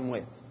problem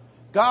with?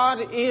 God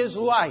is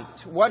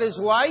light. What is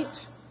light?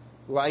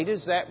 Light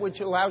is that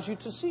which allows you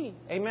to see.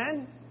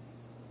 Amen?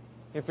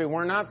 If it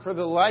were not for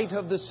the light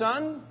of the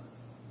sun,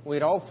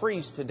 we'd all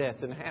freeze to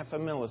death in half a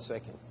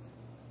millisecond.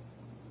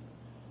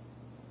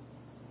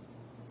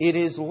 It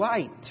is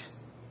light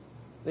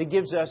that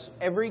gives us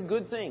every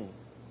good thing.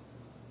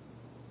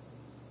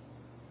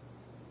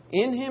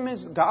 In Him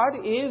is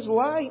God is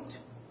light,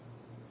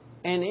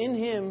 and in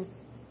Him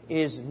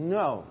is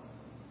no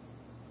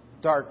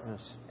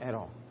darkness at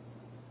all.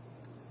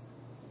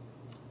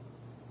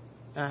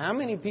 Now, how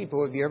many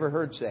people have you ever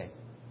heard say,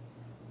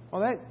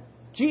 well, that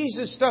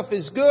Jesus stuff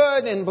is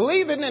good and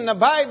believing in the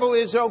Bible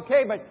is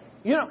okay, but,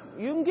 you know,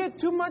 you can get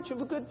too much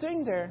of a good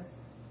thing there.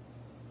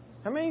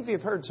 How many of you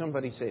have heard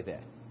somebody say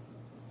that?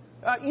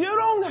 You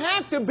don't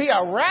have to be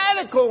a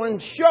radical and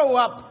show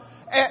up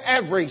at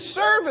every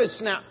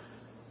service now.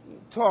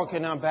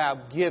 Talking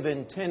about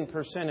giving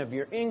 10% of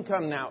your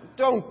income now.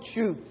 Don't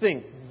you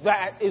think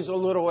that is a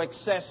little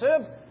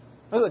excessive?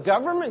 Well, the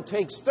government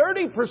takes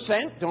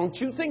 30%. Don't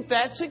you think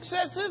that's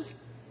excessive?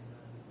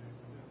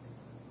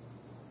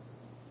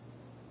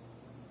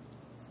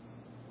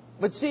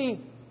 But see,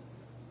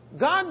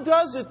 God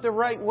does it the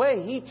right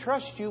way. He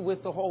trusts you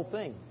with the whole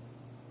thing.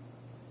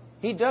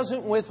 He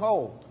doesn't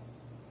withhold.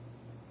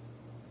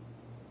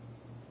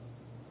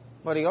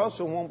 But He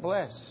also won't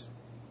bless.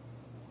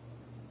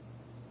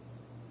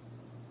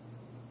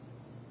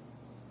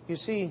 You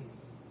see,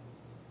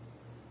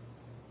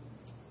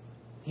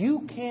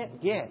 you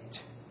can't get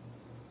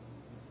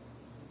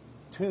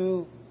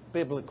too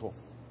biblical.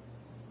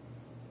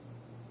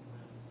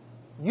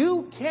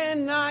 You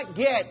cannot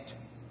get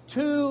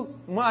too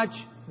much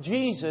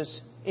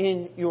Jesus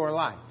in your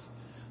life.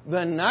 The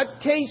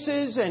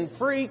nutcases and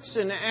freaks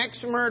and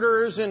axe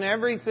murderers and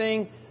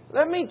everything,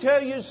 let me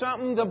tell you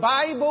something. The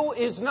Bible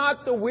is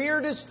not the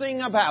weirdest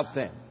thing about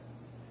them.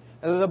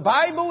 The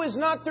Bible is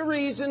not the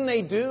reason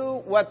they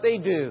do what they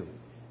do.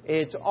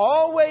 It's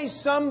always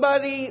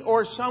somebody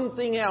or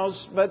something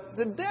else, but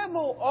the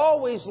devil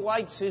always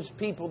likes his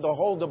people to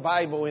hold the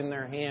Bible in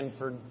their hand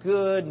for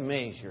good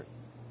measure.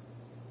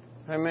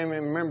 I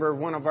remember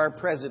one of our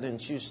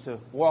presidents used to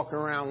walk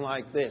around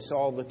like this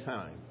all the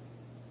time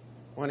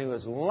when he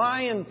was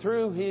lying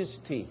through his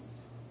teeth.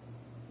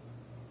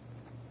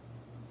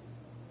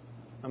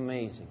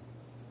 Amazing.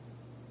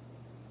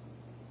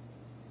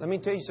 Let me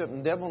tell you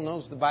something. The devil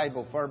knows the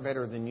Bible far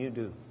better than you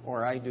do,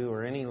 or I do,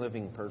 or any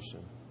living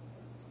person.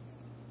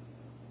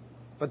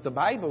 But the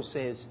Bible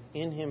says,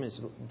 in Him is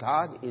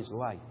God is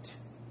light.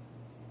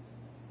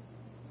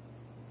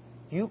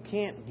 You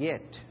can't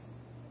get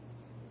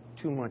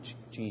too much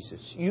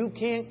Jesus. You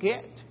can't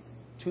get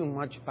too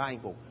much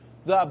Bible.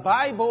 The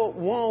Bible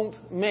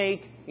won't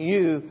make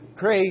you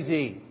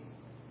crazy.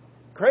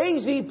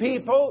 Crazy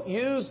people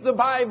use the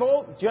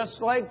Bible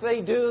just like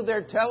they do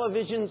their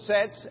television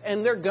sets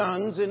and their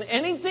guns and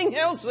anything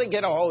else they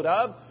get a hold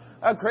of.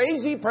 A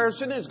crazy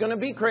person is going to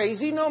be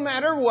crazy no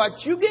matter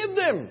what you give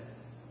them.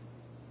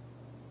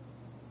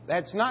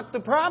 That's not the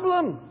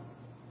problem.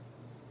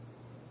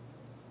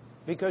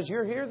 Because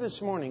you're here this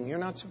morning. You're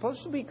not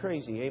supposed to be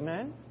crazy.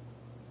 Amen?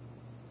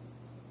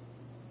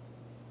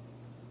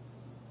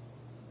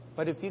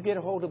 But if you get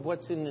a hold of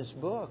what's in this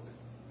book,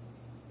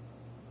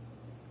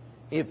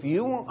 if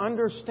you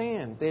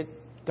understand that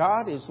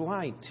God is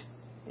light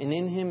and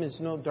in Him is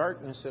no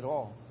darkness at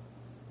all,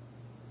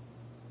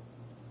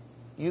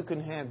 you can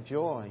have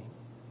joy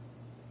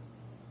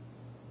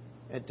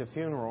at the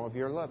funeral of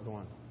your loved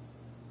one.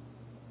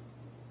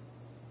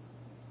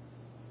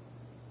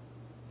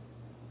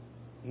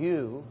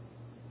 You,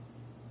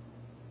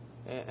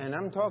 and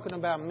I'm talking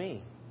about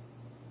me.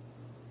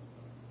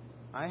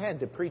 I had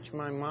to preach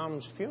my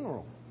mom's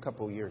funeral a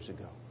couple years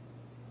ago.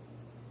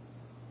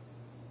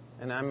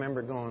 And I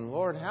remember going,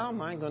 Lord, how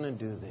am I going to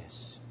do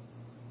this?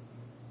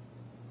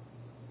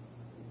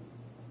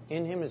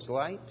 In Him is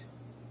light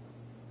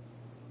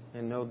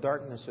and no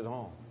darkness at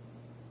all.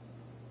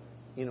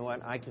 You know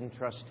what? I can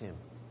trust Him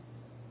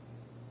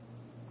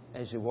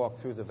as you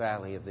walk through the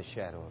valley of the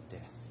shadow of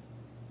death.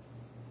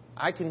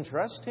 I can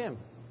trust Him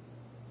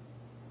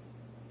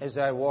as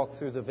I walk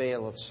through the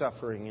veil of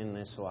suffering in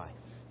this life.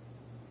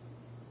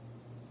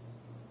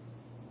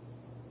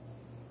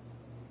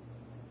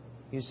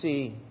 You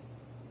see,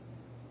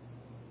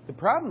 the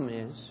problem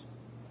is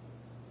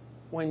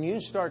when you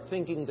start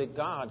thinking that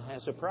God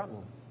has a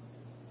problem.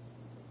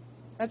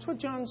 That's what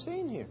John's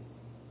saying here.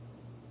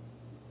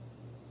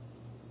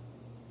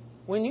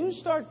 When you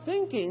start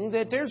thinking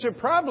that there's a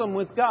problem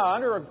with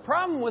God or a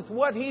problem with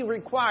what He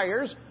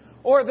requires,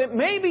 or that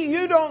maybe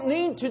you don't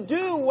need to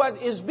do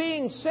what is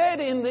being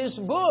said in this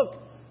book,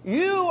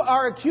 you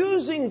are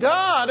accusing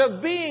God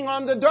of being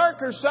on the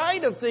darker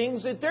side of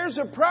things, that there's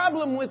a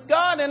problem with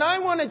God. And I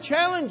want to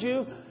challenge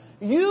you,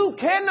 you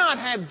cannot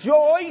have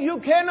joy, you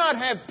cannot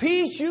have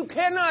peace, you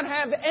cannot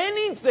have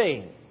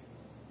anything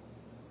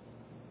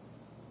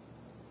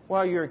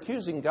while you're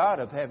accusing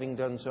God of having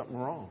done something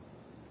wrong.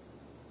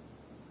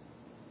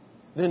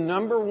 The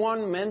number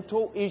one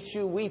mental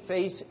issue we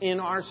face in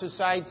our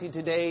society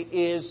today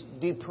is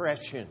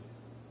depression.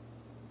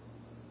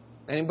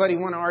 Anybody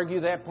want to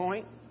argue that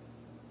point?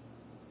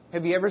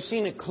 Have you ever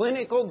seen a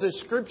clinical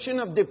description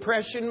of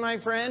depression, my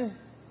friend?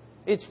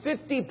 It's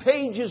 50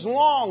 pages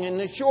long in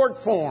the short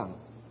form.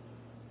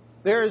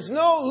 There is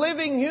no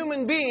living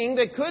human being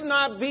that could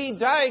not be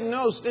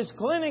diagnosed as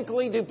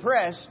clinically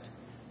depressed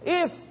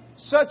if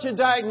such a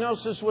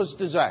diagnosis was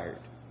desired.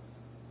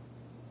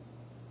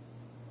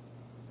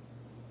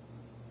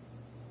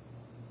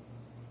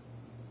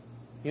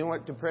 You know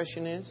what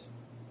depression is?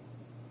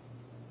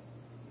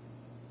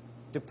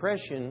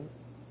 Depression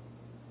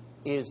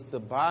is the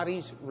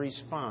body's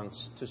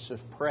response to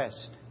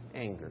suppressed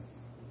anger.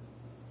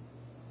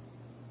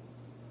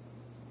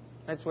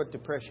 That's what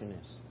depression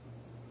is.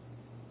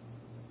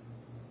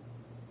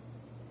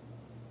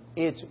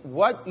 It's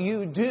what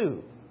you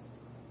do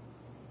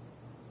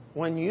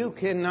when you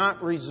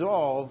cannot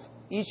resolve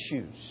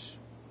issues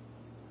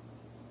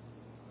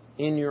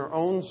in your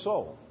own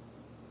soul.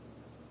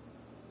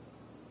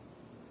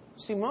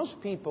 See, most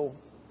people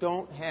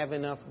don't have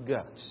enough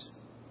guts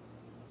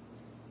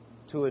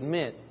to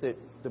admit that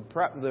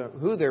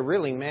who they're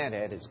really mad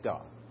at is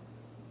God.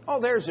 Oh,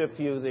 there's a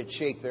few that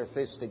shake their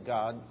fist at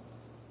God.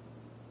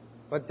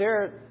 But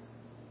they're,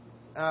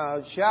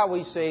 shall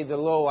we say, the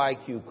low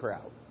IQ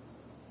crowd.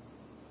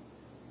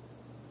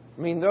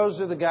 I mean, those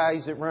are the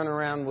guys that run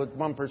around with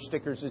bumper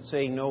stickers that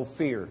say no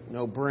fear,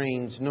 no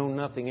brains, no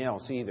nothing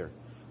else either.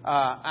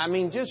 I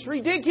mean, just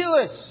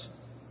ridiculous.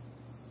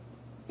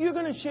 You're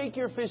going to shake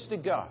your fist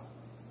at God.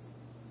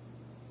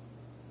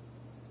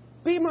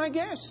 Be my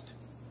guest.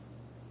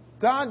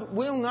 God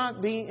will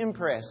not be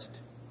impressed.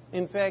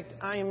 In fact,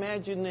 I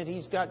imagine that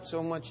He's got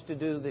so much to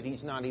do that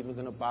He's not even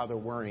going to bother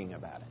worrying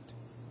about it.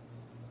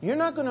 You're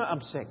not going to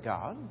upset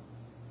God.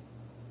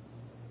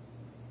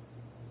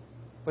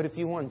 But if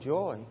you want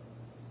joy,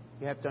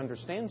 you have to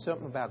understand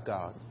something about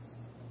God.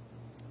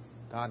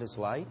 God is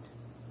light,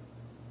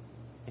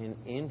 and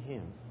in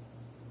Him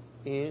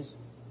is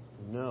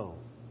no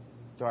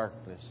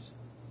darkness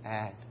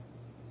at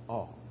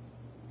all.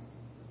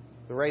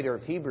 The writer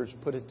of Hebrews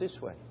put it this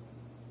way.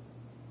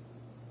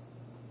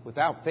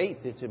 Without faith,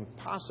 it's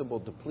impossible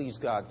to please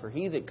God. For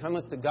he that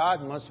cometh to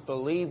God must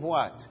believe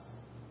what?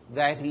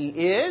 That He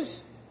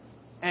is,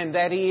 and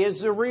that He is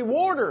the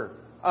rewarder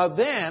of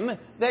them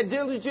that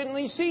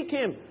diligently seek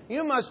Him.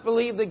 You must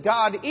believe that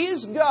God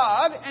is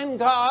God, and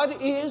God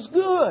is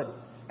good.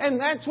 And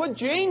that's what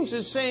James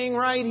is saying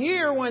right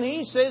here when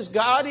he says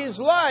God is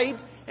light,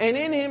 and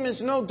in Him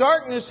is no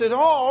darkness at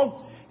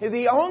all.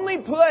 The only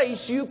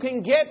place you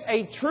can get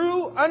a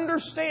true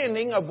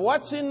understanding of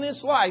what's in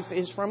this life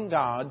is from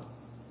God.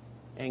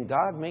 And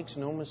God makes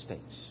no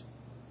mistakes.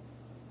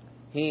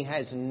 He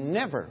has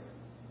never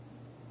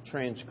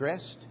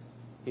transgressed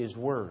His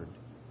word,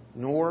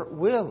 nor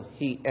will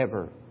He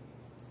ever.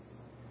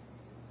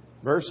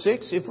 Verse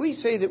 6, if we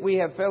say that we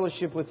have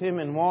fellowship with Him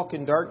and walk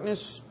in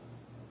darkness,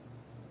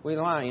 we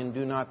lie and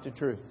do not the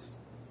truth.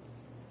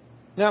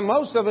 Now,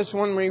 most of us,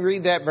 when we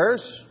read that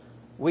verse,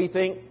 we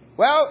think,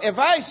 well, if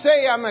I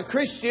say I'm a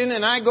Christian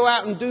and I go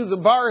out and do the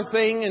bar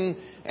thing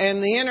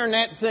and the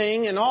internet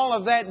thing and all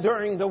of that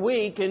during the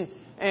week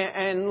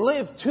and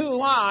live two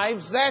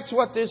lives, that's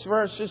what this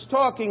verse is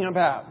talking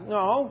about.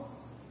 No,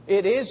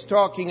 it is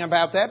talking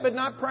about that, but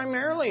not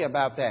primarily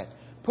about that.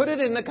 Put it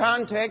in the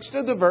context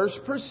of the verse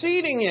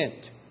preceding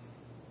it.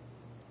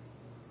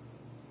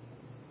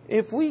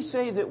 If we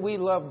say that we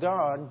love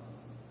God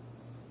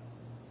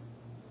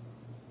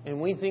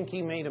and we think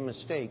He made a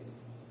mistake,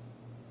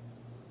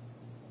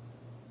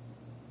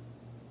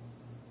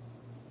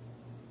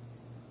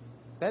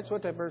 that's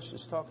what that verse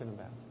is talking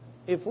about.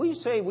 If we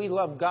say we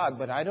love God,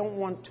 but I don't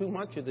want too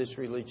much of this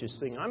religious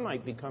thing, I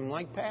might become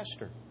like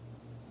Pastor.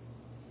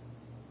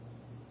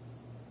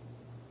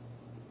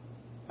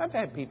 I've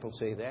had people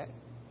say that.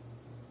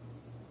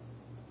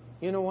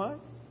 You know what?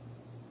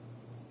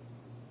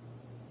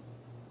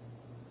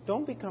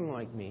 Don't become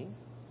like me.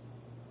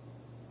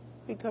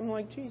 Become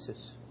like Jesus.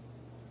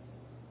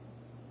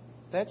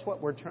 That's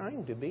what we're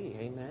trying to be.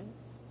 Amen?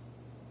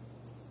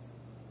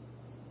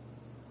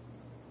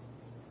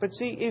 But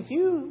see, if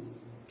you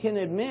can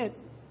admit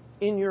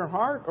in your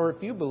heart, or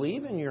if you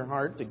believe in your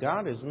heart that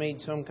God has made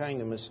some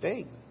kind of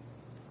mistake,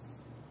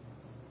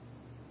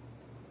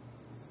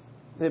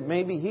 that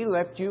maybe He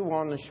left you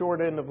on the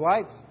short end of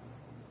life.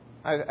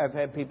 I've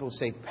had people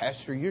say,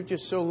 Pastor, you're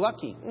just so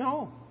lucky.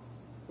 No,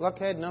 luck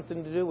had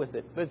nothing to do with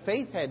it, but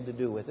faith had to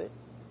do with it.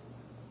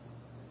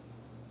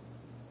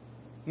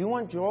 You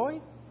want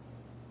joy?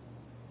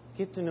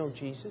 Get to know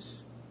Jesus.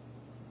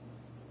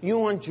 You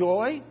want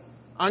joy?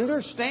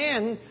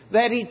 Understand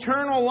that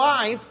eternal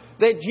life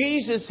that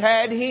Jesus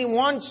had, He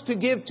wants to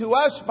give to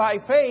us by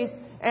faith.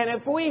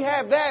 And if we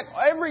have that,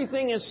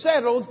 everything is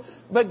settled.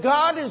 But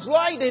God is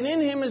light, and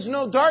in Him is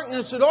no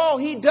darkness at all.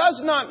 He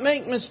does not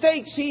make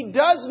mistakes. He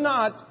does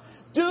not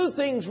do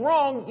things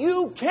wrong.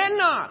 You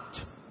cannot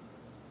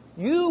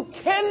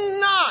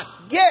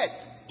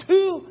get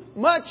too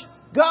much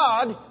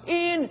God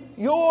in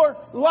your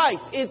life.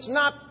 It's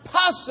not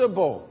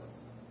possible.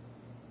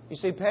 You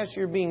say,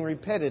 Pastor, you're being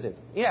repetitive.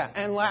 Yeah,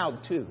 and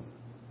loud too.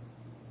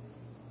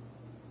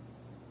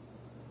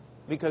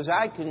 Because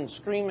I can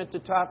scream at the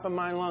top of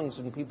my lungs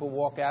and people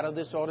walk out of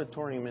this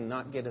auditorium and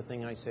not get a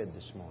thing I said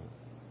this morning.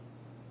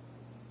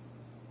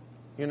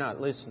 You're not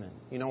listening.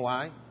 You know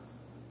why?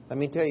 Let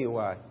me tell you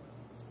why.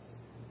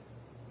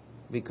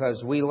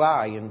 Because we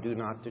lie and do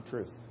not the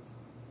truth.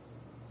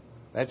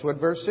 That's what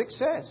verse 6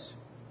 says.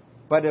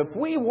 But if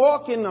we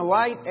walk in the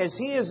light as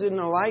He is in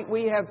the light,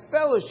 we have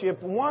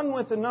fellowship one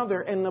with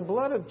another, and the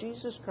blood of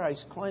Jesus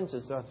Christ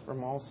cleanses us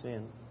from all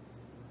sin.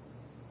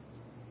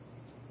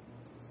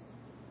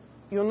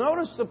 You'll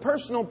notice the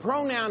personal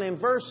pronoun in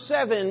verse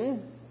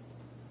 7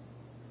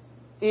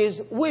 is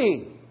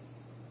we,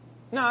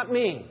 not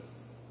me.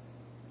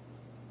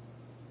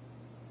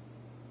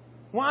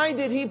 Why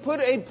did He put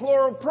a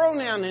plural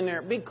pronoun in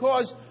there?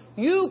 Because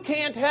you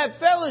can't have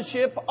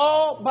fellowship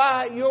all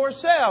by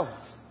yourself.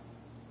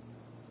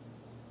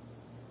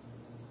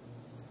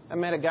 I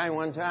met a guy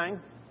one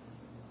time.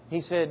 He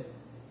said,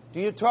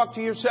 do you talk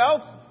to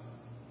yourself?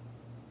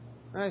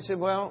 And I said,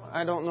 well,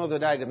 I don't know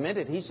that I'd admit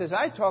it. He says,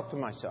 I talk to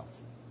myself.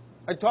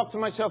 I talk to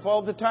myself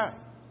all the time.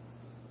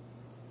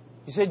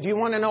 He said, do you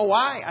want to know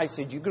why? I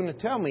said, you're going to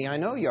tell me. I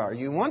know you are.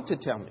 You want to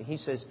tell me. He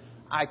says,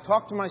 I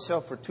talk to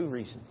myself for 2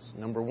 reasons.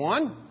 Number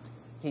one,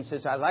 he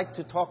says, I like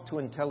to talk to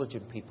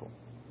intelligent people.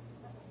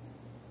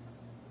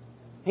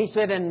 He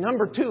said, and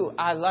number 2,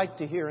 I like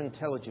to hear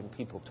intelligent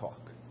people talk.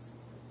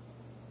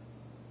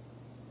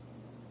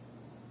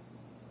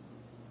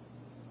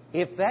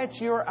 If that's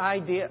your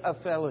idea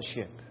of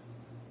fellowship,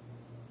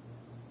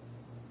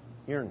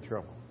 you're in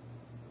trouble.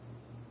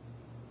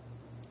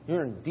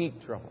 You're in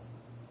deep trouble.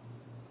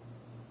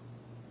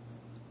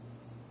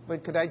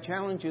 But could I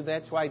challenge you,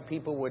 that's why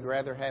people would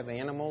rather have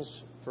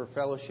animals for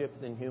fellowship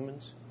than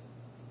humans?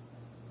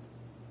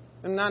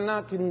 And I'm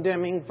not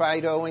condemning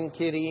Fido and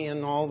Kitty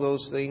and all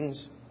those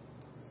things.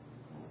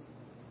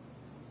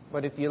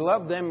 But if you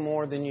love them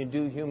more than you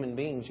do human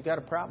beings, you got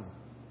a problem.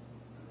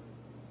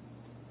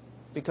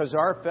 Because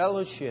our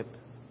fellowship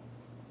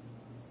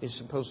is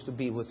supposed to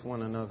be with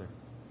one another.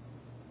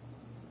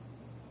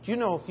 Do you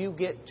know if you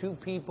get 2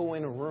 people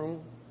in a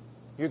room,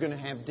 you're going to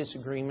have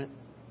disagreement?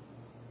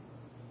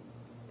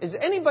 Is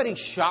anybody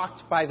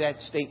shocked by that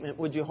statement?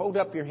 Would you hold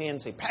up your hand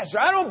and say, Pastor,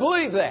 I don't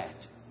believe that.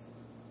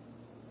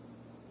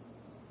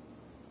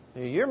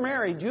 You're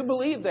married. You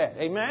believe that.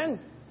 Amen?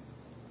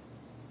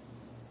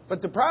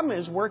 But the problem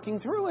is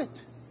working through it.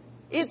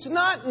 It's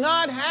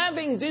not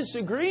having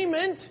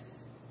disagreement.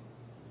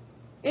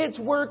 It's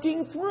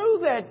working through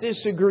that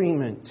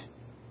disagreement.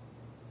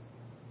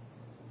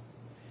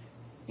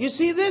 You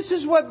see, this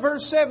is what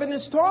verse 7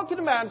 is talking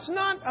about. It's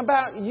not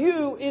about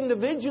you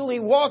individually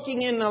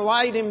walking in the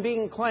light and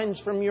being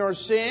cleansed from your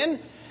sin.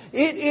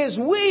 It is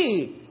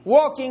we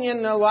walking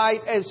in the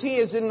light as He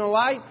is in the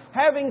light,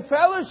 having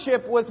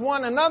fellowship with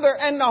one another,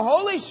 and the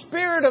Holy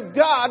Spirit of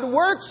God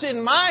works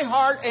in my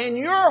heart and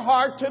your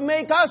heart to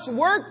make us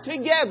work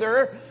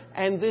together,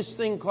 and this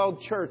thing called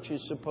church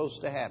is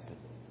supposed to happen.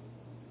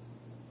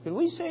 Could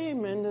we say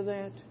amen to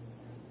that?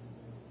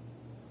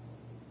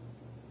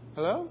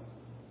 Hello?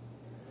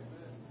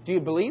 Do you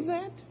believe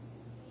that?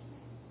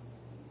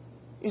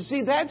 You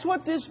see, that's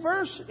what this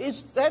verse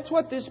is, that's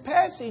what this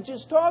passage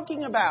is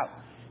talking about.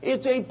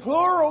 It's a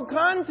plural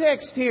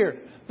context here.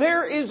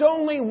 There is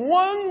only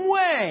one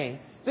way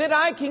that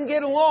I can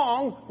get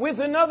along with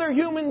another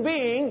human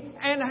being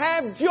and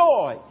have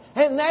joy.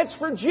 And that's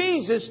for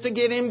Jesus to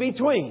get in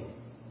between.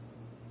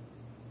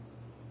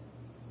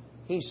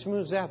 He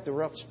smooths out the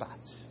rough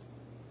spots.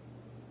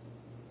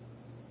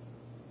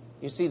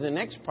 You see, the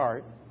next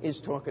part is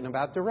talking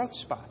about the rough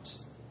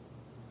spots.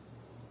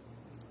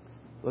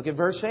 Look at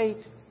verse 8.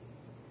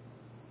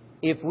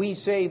 If we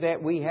say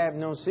that we have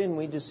no sin,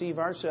 we deceive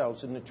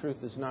ourselves and the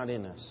truth is not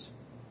in us.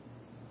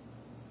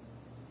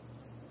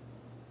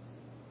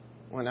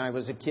 When I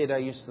was a kid, I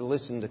used to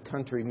listen to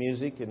country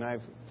music, and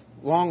I've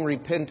long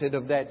repented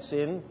of that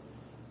sin.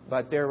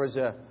 But there was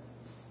a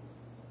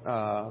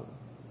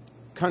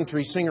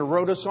country singer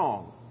wrote a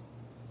song.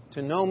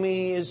 To know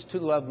me is to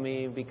love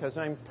me because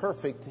I'm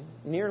perfect,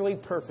 nearly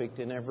perfect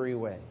in every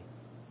way.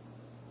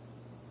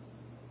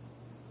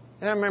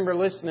 And I remember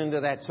listening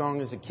to that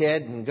song as a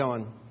kid and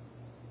going,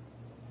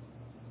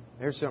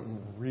 there's something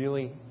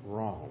really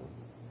wrong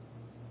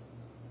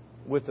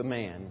with a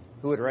man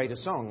who would write a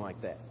song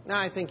like that. Now,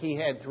 I think he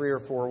had 3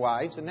 or 4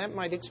 wives, and that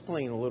might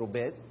explain a little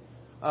bit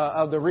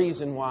of the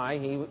reason why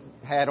he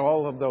had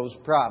all of those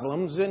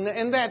problems.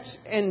 And that's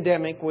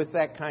endemic with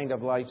that kind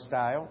of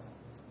lifestyle.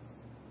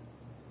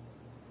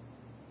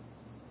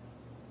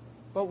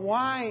 But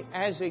why,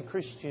 as a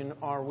Christian,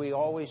 are we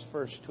always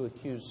first to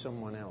accuse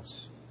someone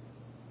else?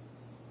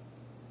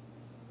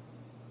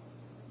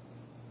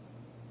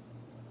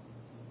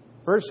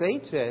 Verse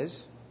 8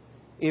 says,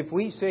 if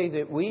we say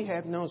that we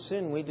have no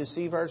sin, we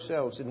deceive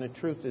ourselves and the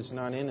truth is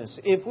not in us.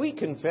 If we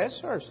confess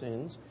our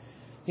sins,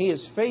 He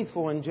is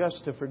faithful and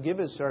just to forgive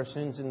us our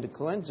sins and to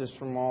cleanse us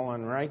from all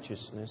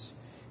unrighteousness.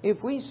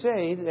 If we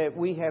say that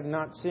we have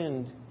not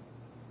sinned,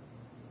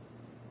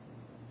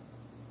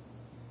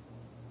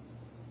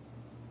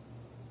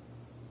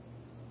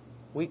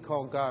 we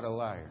call God a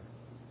liar.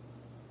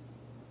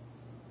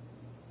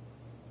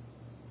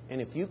 And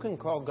if you can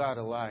call God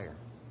a liar,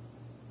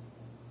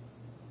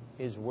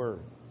 His Word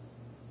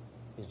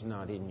is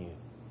not in you.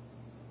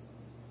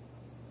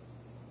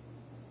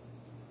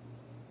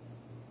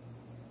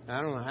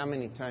 I don't know how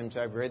many times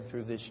I've read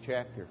through this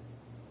chapter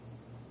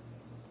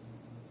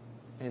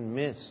and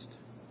missed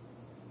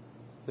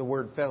the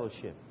word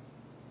fellowship,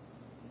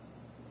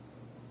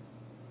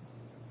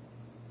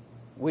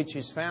 which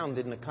is found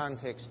in the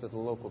context of the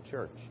local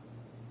church.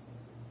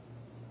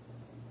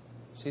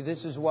 See,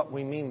 this is what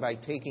we mean by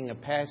taking a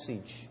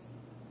passage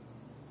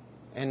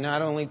and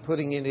not only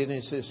putting it in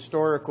its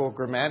historical,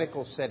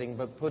 grammatical setting,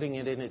 but putting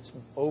it in its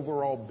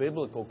overall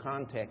biblical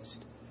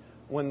context.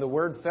 When the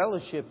word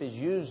fellowship is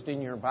used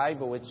in your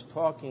Bible, it's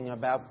talking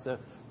about the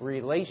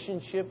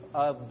relationship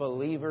of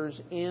believers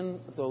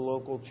in the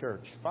local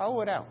church.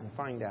 Follow it out and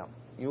find out.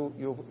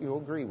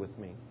 You'll agree with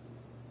me.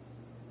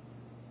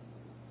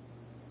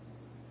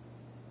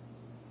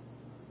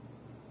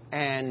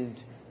 And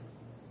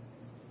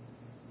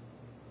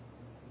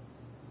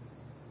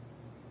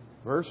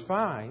verse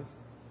 5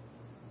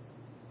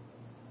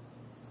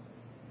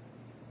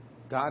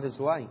 God is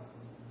light,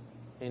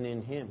 and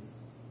in Him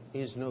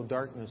is no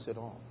darkness at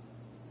all.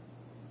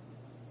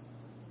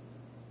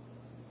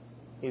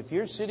 If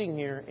you're sitting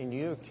here and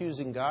you're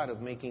accusing God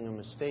of making a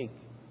mistake,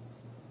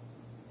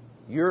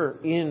 you're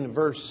in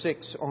verse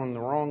 6 on the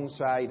wrong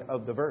side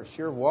of the verse.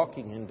 You're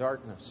walking in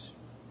darkness.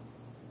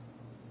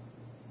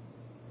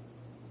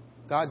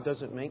 God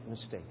doesn't make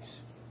mistakes.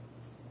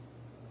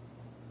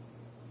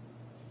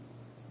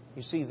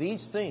 You see,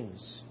 these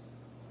things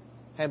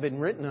have been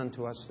written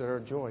unto us that our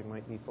joy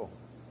might be full.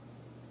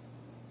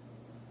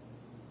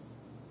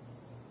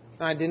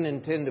 I didn't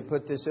intend to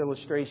put this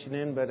illustration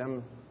in, but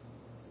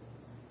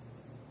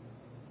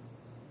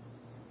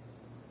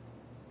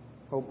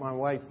hope my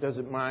wife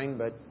doesn't mind,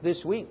 but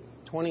this week,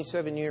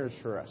 27 years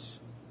for us.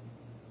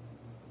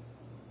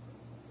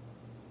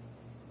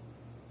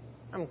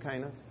 I'm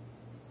kind of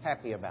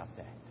happy about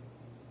that.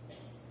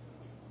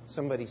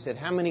 Somebody said,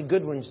 how many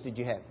good ones did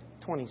you have?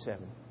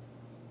 27.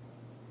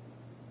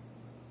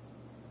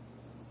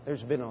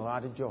 There's been a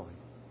lot of joy.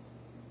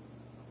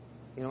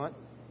 You know what?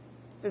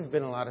 There's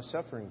been a lot of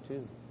suffering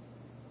too.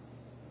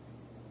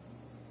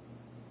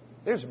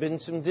 There's been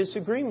some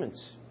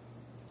disagreements.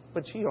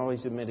 But she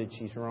always admitted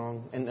she's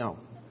wrong. And no.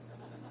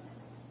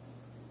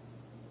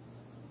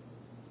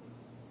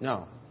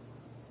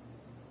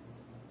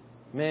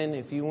 Men,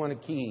 if you want a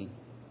key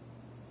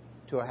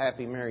to a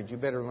happy marriage, you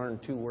better learn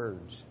 2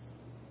 words.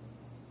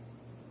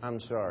 I'm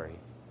sorry.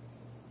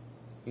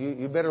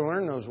 You better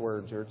learn those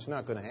words or it's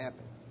not going to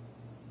happen.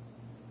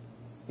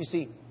 You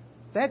see,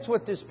 that's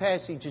what this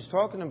passage is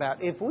talking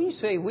about. If we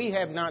say we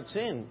have not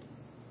sinned,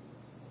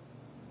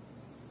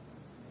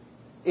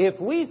 if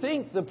we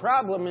think the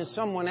problem is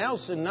someone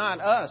else and not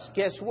us,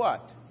 guess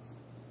what?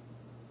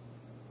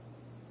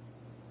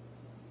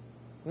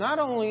 Not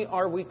only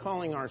are we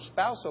calling our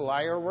spouse a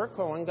liar, we're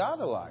calling God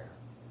a liar.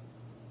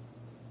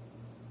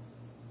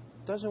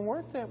 It doesn't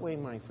work that way,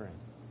 my friend.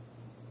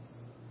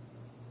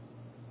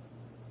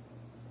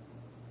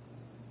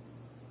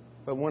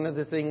 But one of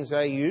the things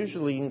I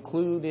usually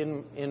include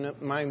in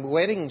my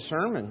wedding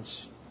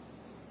sermons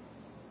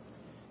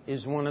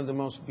is one of the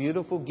most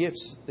beautiful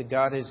gifts that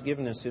God has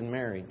given us in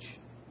marriage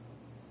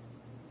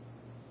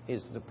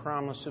is the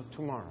promise of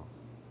tomorrow.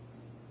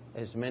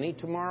 As many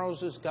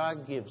tomorrows as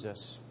God gives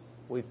us,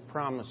 we've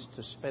promised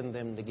to spend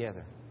them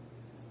together.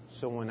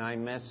 So when I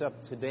mess up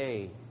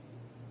today,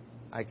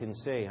 I can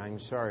say, I'm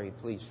sorry,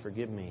 please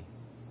forgive me.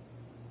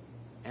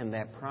 And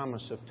that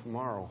promise of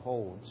tomorrow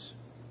holds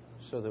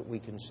so that we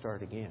can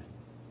start again.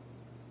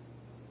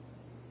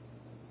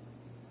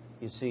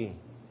 You see,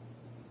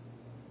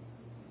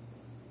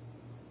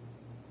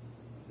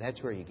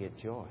 that's where you get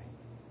joy.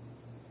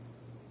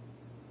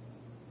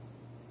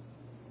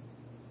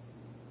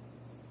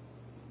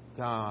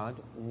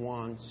 God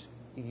wants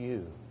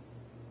you.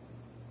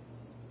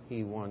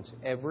 He wants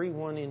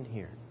everyone in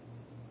here.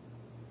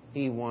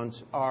 He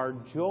wants our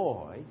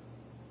joy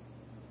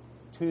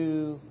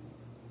to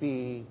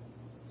be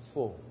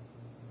full.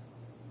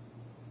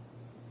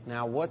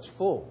 Now, what's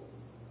full?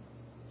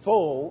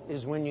 Full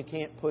is when you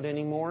can't put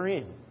any more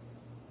in.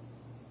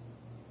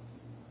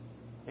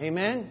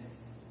 Amen?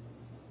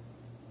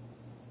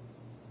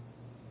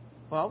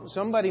 Well,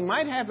 somebody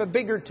might have a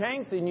bigger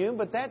tank than you,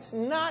 but that's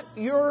not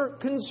your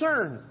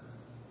concern.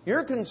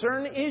 Your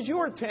concern is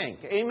your tank.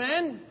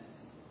 Amen?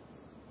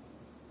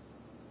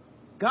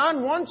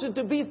 God wants it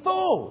to be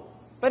full.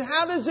 But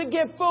how does it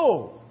get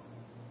full?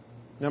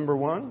 Number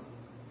one,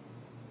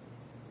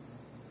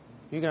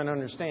 you got to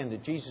understand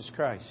that Jesus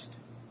Christ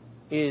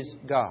is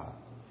God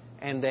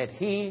and that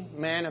He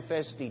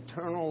manifests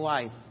eternal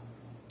life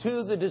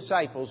to the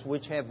disciples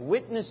which have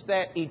witnessed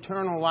that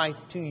eternal life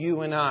to you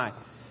and I.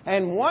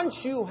 And once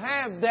you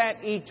have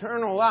that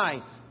eternal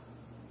life,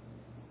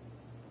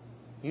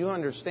 you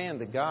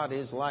understand that God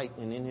is light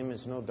and in Him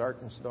is no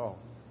darkness at all.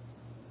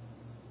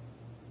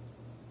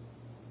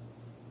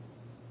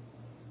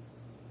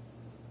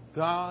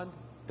 God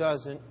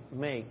doesn't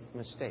make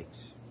mistakes.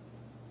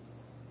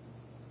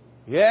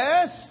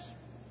 Yes,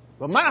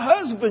 but my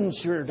husband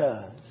sure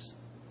does.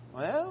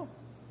 Well,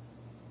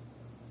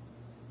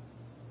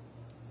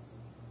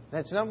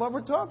 that's not what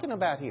we're talking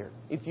about here.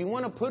 If you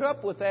want to put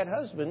up with that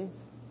husband,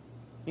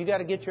 you got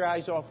to get your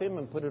eyes off him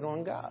and put it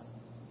on God.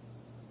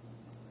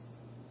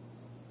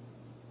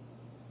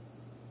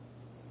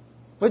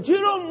 But you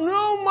don't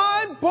know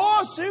my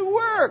boss at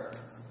work.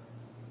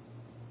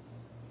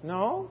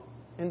 No,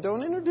 and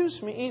don't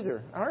introduce me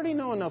either. I already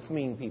know enough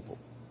mean people.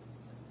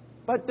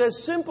 But the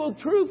simple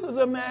truth of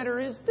the matter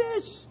is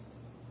this.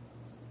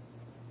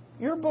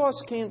 Your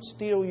boss can't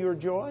steal your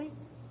joy.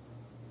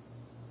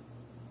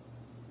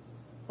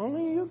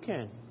 Only you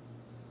can.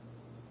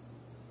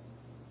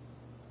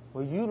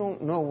 Well, you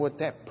don't know what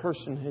that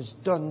person has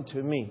done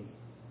to me.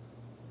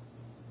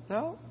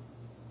 No,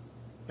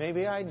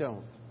 maybe I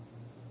don't.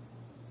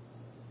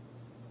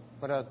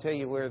 But I'll tell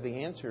you where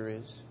the answer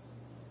is.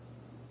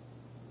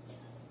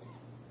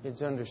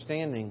 It's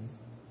understanding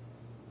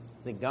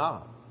that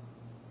God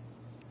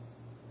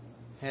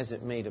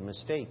hasn't made a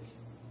mistake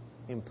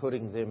in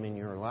putting them in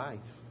your life.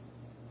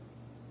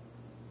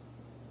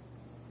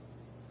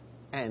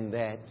 And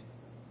that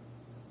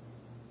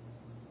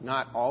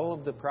not all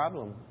of the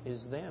problem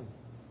is them.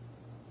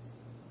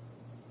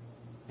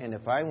 And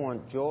if I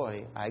want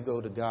joy, I go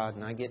to God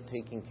and I get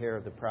taking care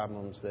of the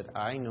problems that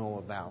I know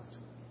about.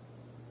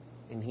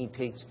 And He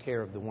takes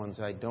care of the ones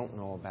I don't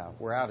know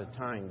about. We're out of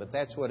time, but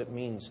that's what it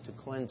means to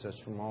cleanse us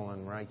from all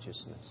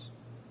unrighteousness.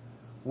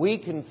 We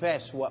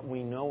confess what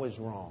we know is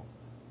wrong.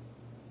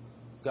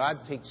 God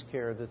takes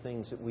care of the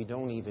things that we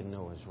don't even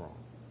know is wrong.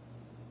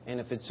 And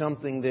if it's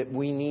something that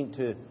we need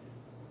to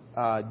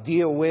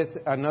deal with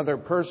another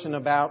person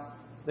about,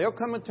 there'll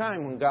come a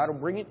time when God will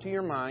bring it to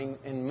your mind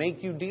and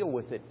make you deal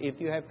with it if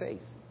you have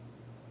faith.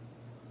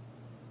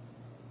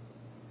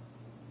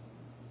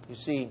 You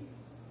see,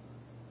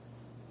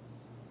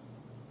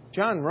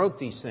 John wrote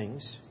these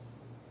things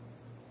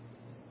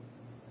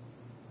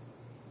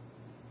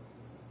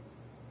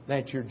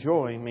that your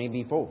joy may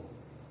be full.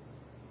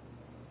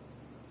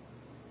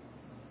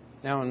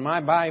 Now in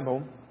my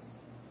Bible,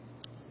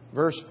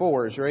 verse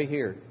 4 is right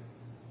here.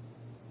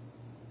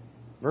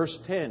 Verse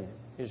 10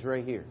 is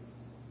right here.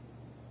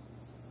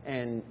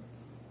 And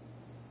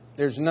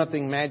there's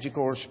nothing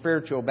magical or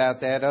spiritual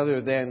about that other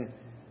than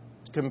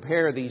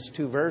compare these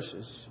two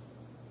verses.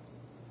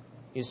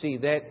 You see,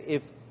 verse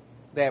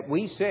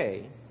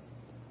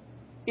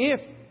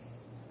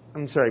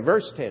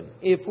 10.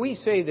 If we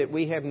say that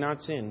we have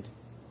not sinned,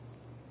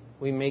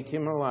 we make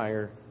Him a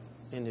liar,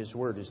 and His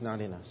word is not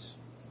in us.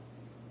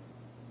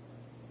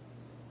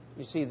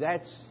 You see,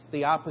 that's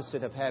the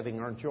opposite of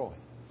having our joy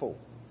full.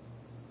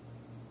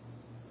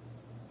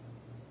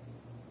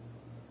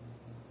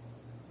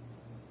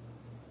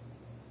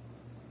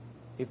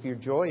 If your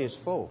joy is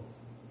full,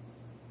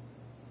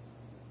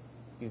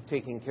 you've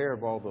taken care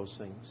of all those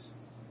things.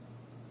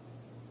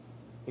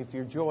 If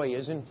your joy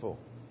isn't full,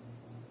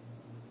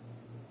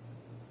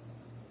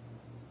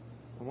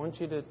 I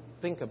want you to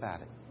think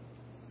about it.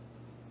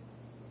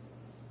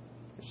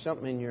 There's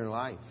something in your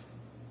life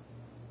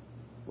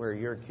where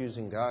you're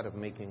accusing God of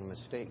making a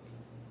mistake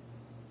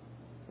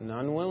and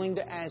unwilling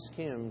to ask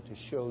Him to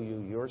show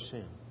you your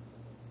sin.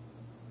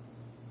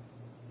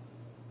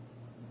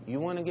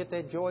 You want to get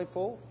that joy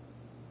full?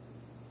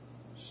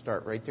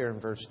 Start right there in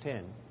verse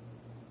 10.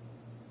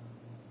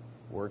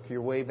 Work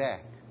your way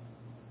back.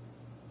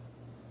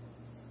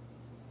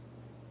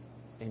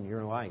 And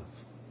your life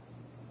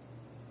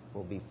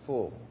will be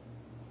full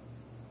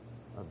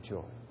of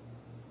joy.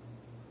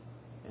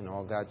 And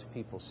all God's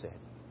people said.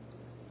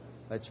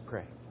 Let's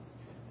pray.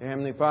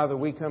 Heavenly Father,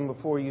 we come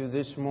before You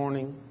this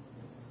morning.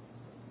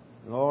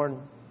 Lord,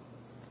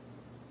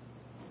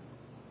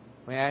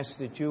 we ask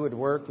that You would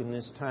work in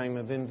this time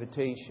of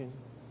invitation.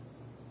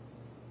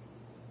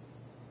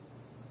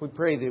 We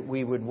pray that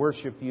we would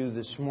worship You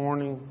this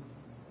morning.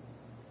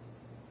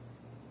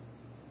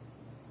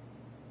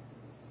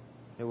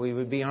 That we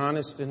would be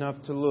honest enough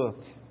to look,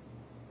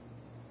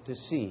 to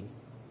see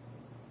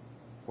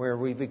where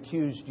we've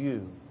accused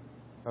You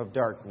of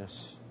darkness.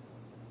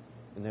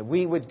 And that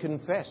we would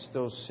confess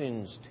those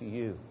sins to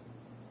You.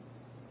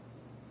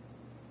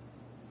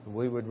 And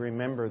we would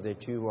remember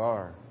that You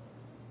are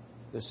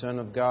the Son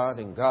of God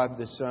and God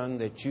the Son,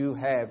 that You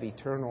have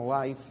eternal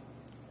life.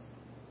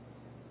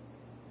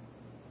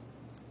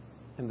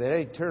 And that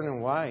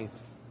eternal life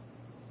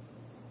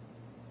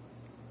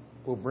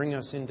will bring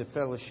us into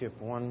fellowship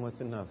one with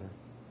another.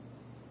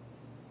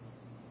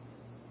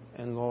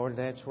 And Lord,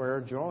 that's where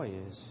our joy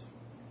is.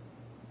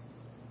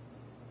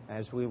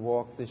 As we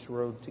walk this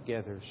road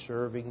together,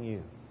 serving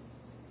You.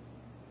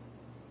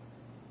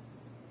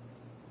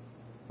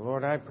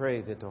 Lord, I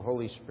pray that the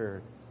Holy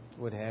Spirit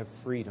would have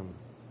freedom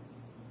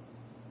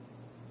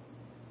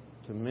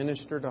to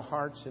minister to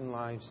hearts and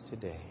lives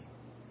today.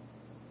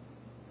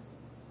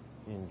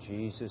 In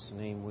Jesus'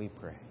 name we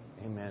pray.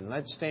 Amen.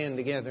 Let's stand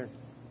together.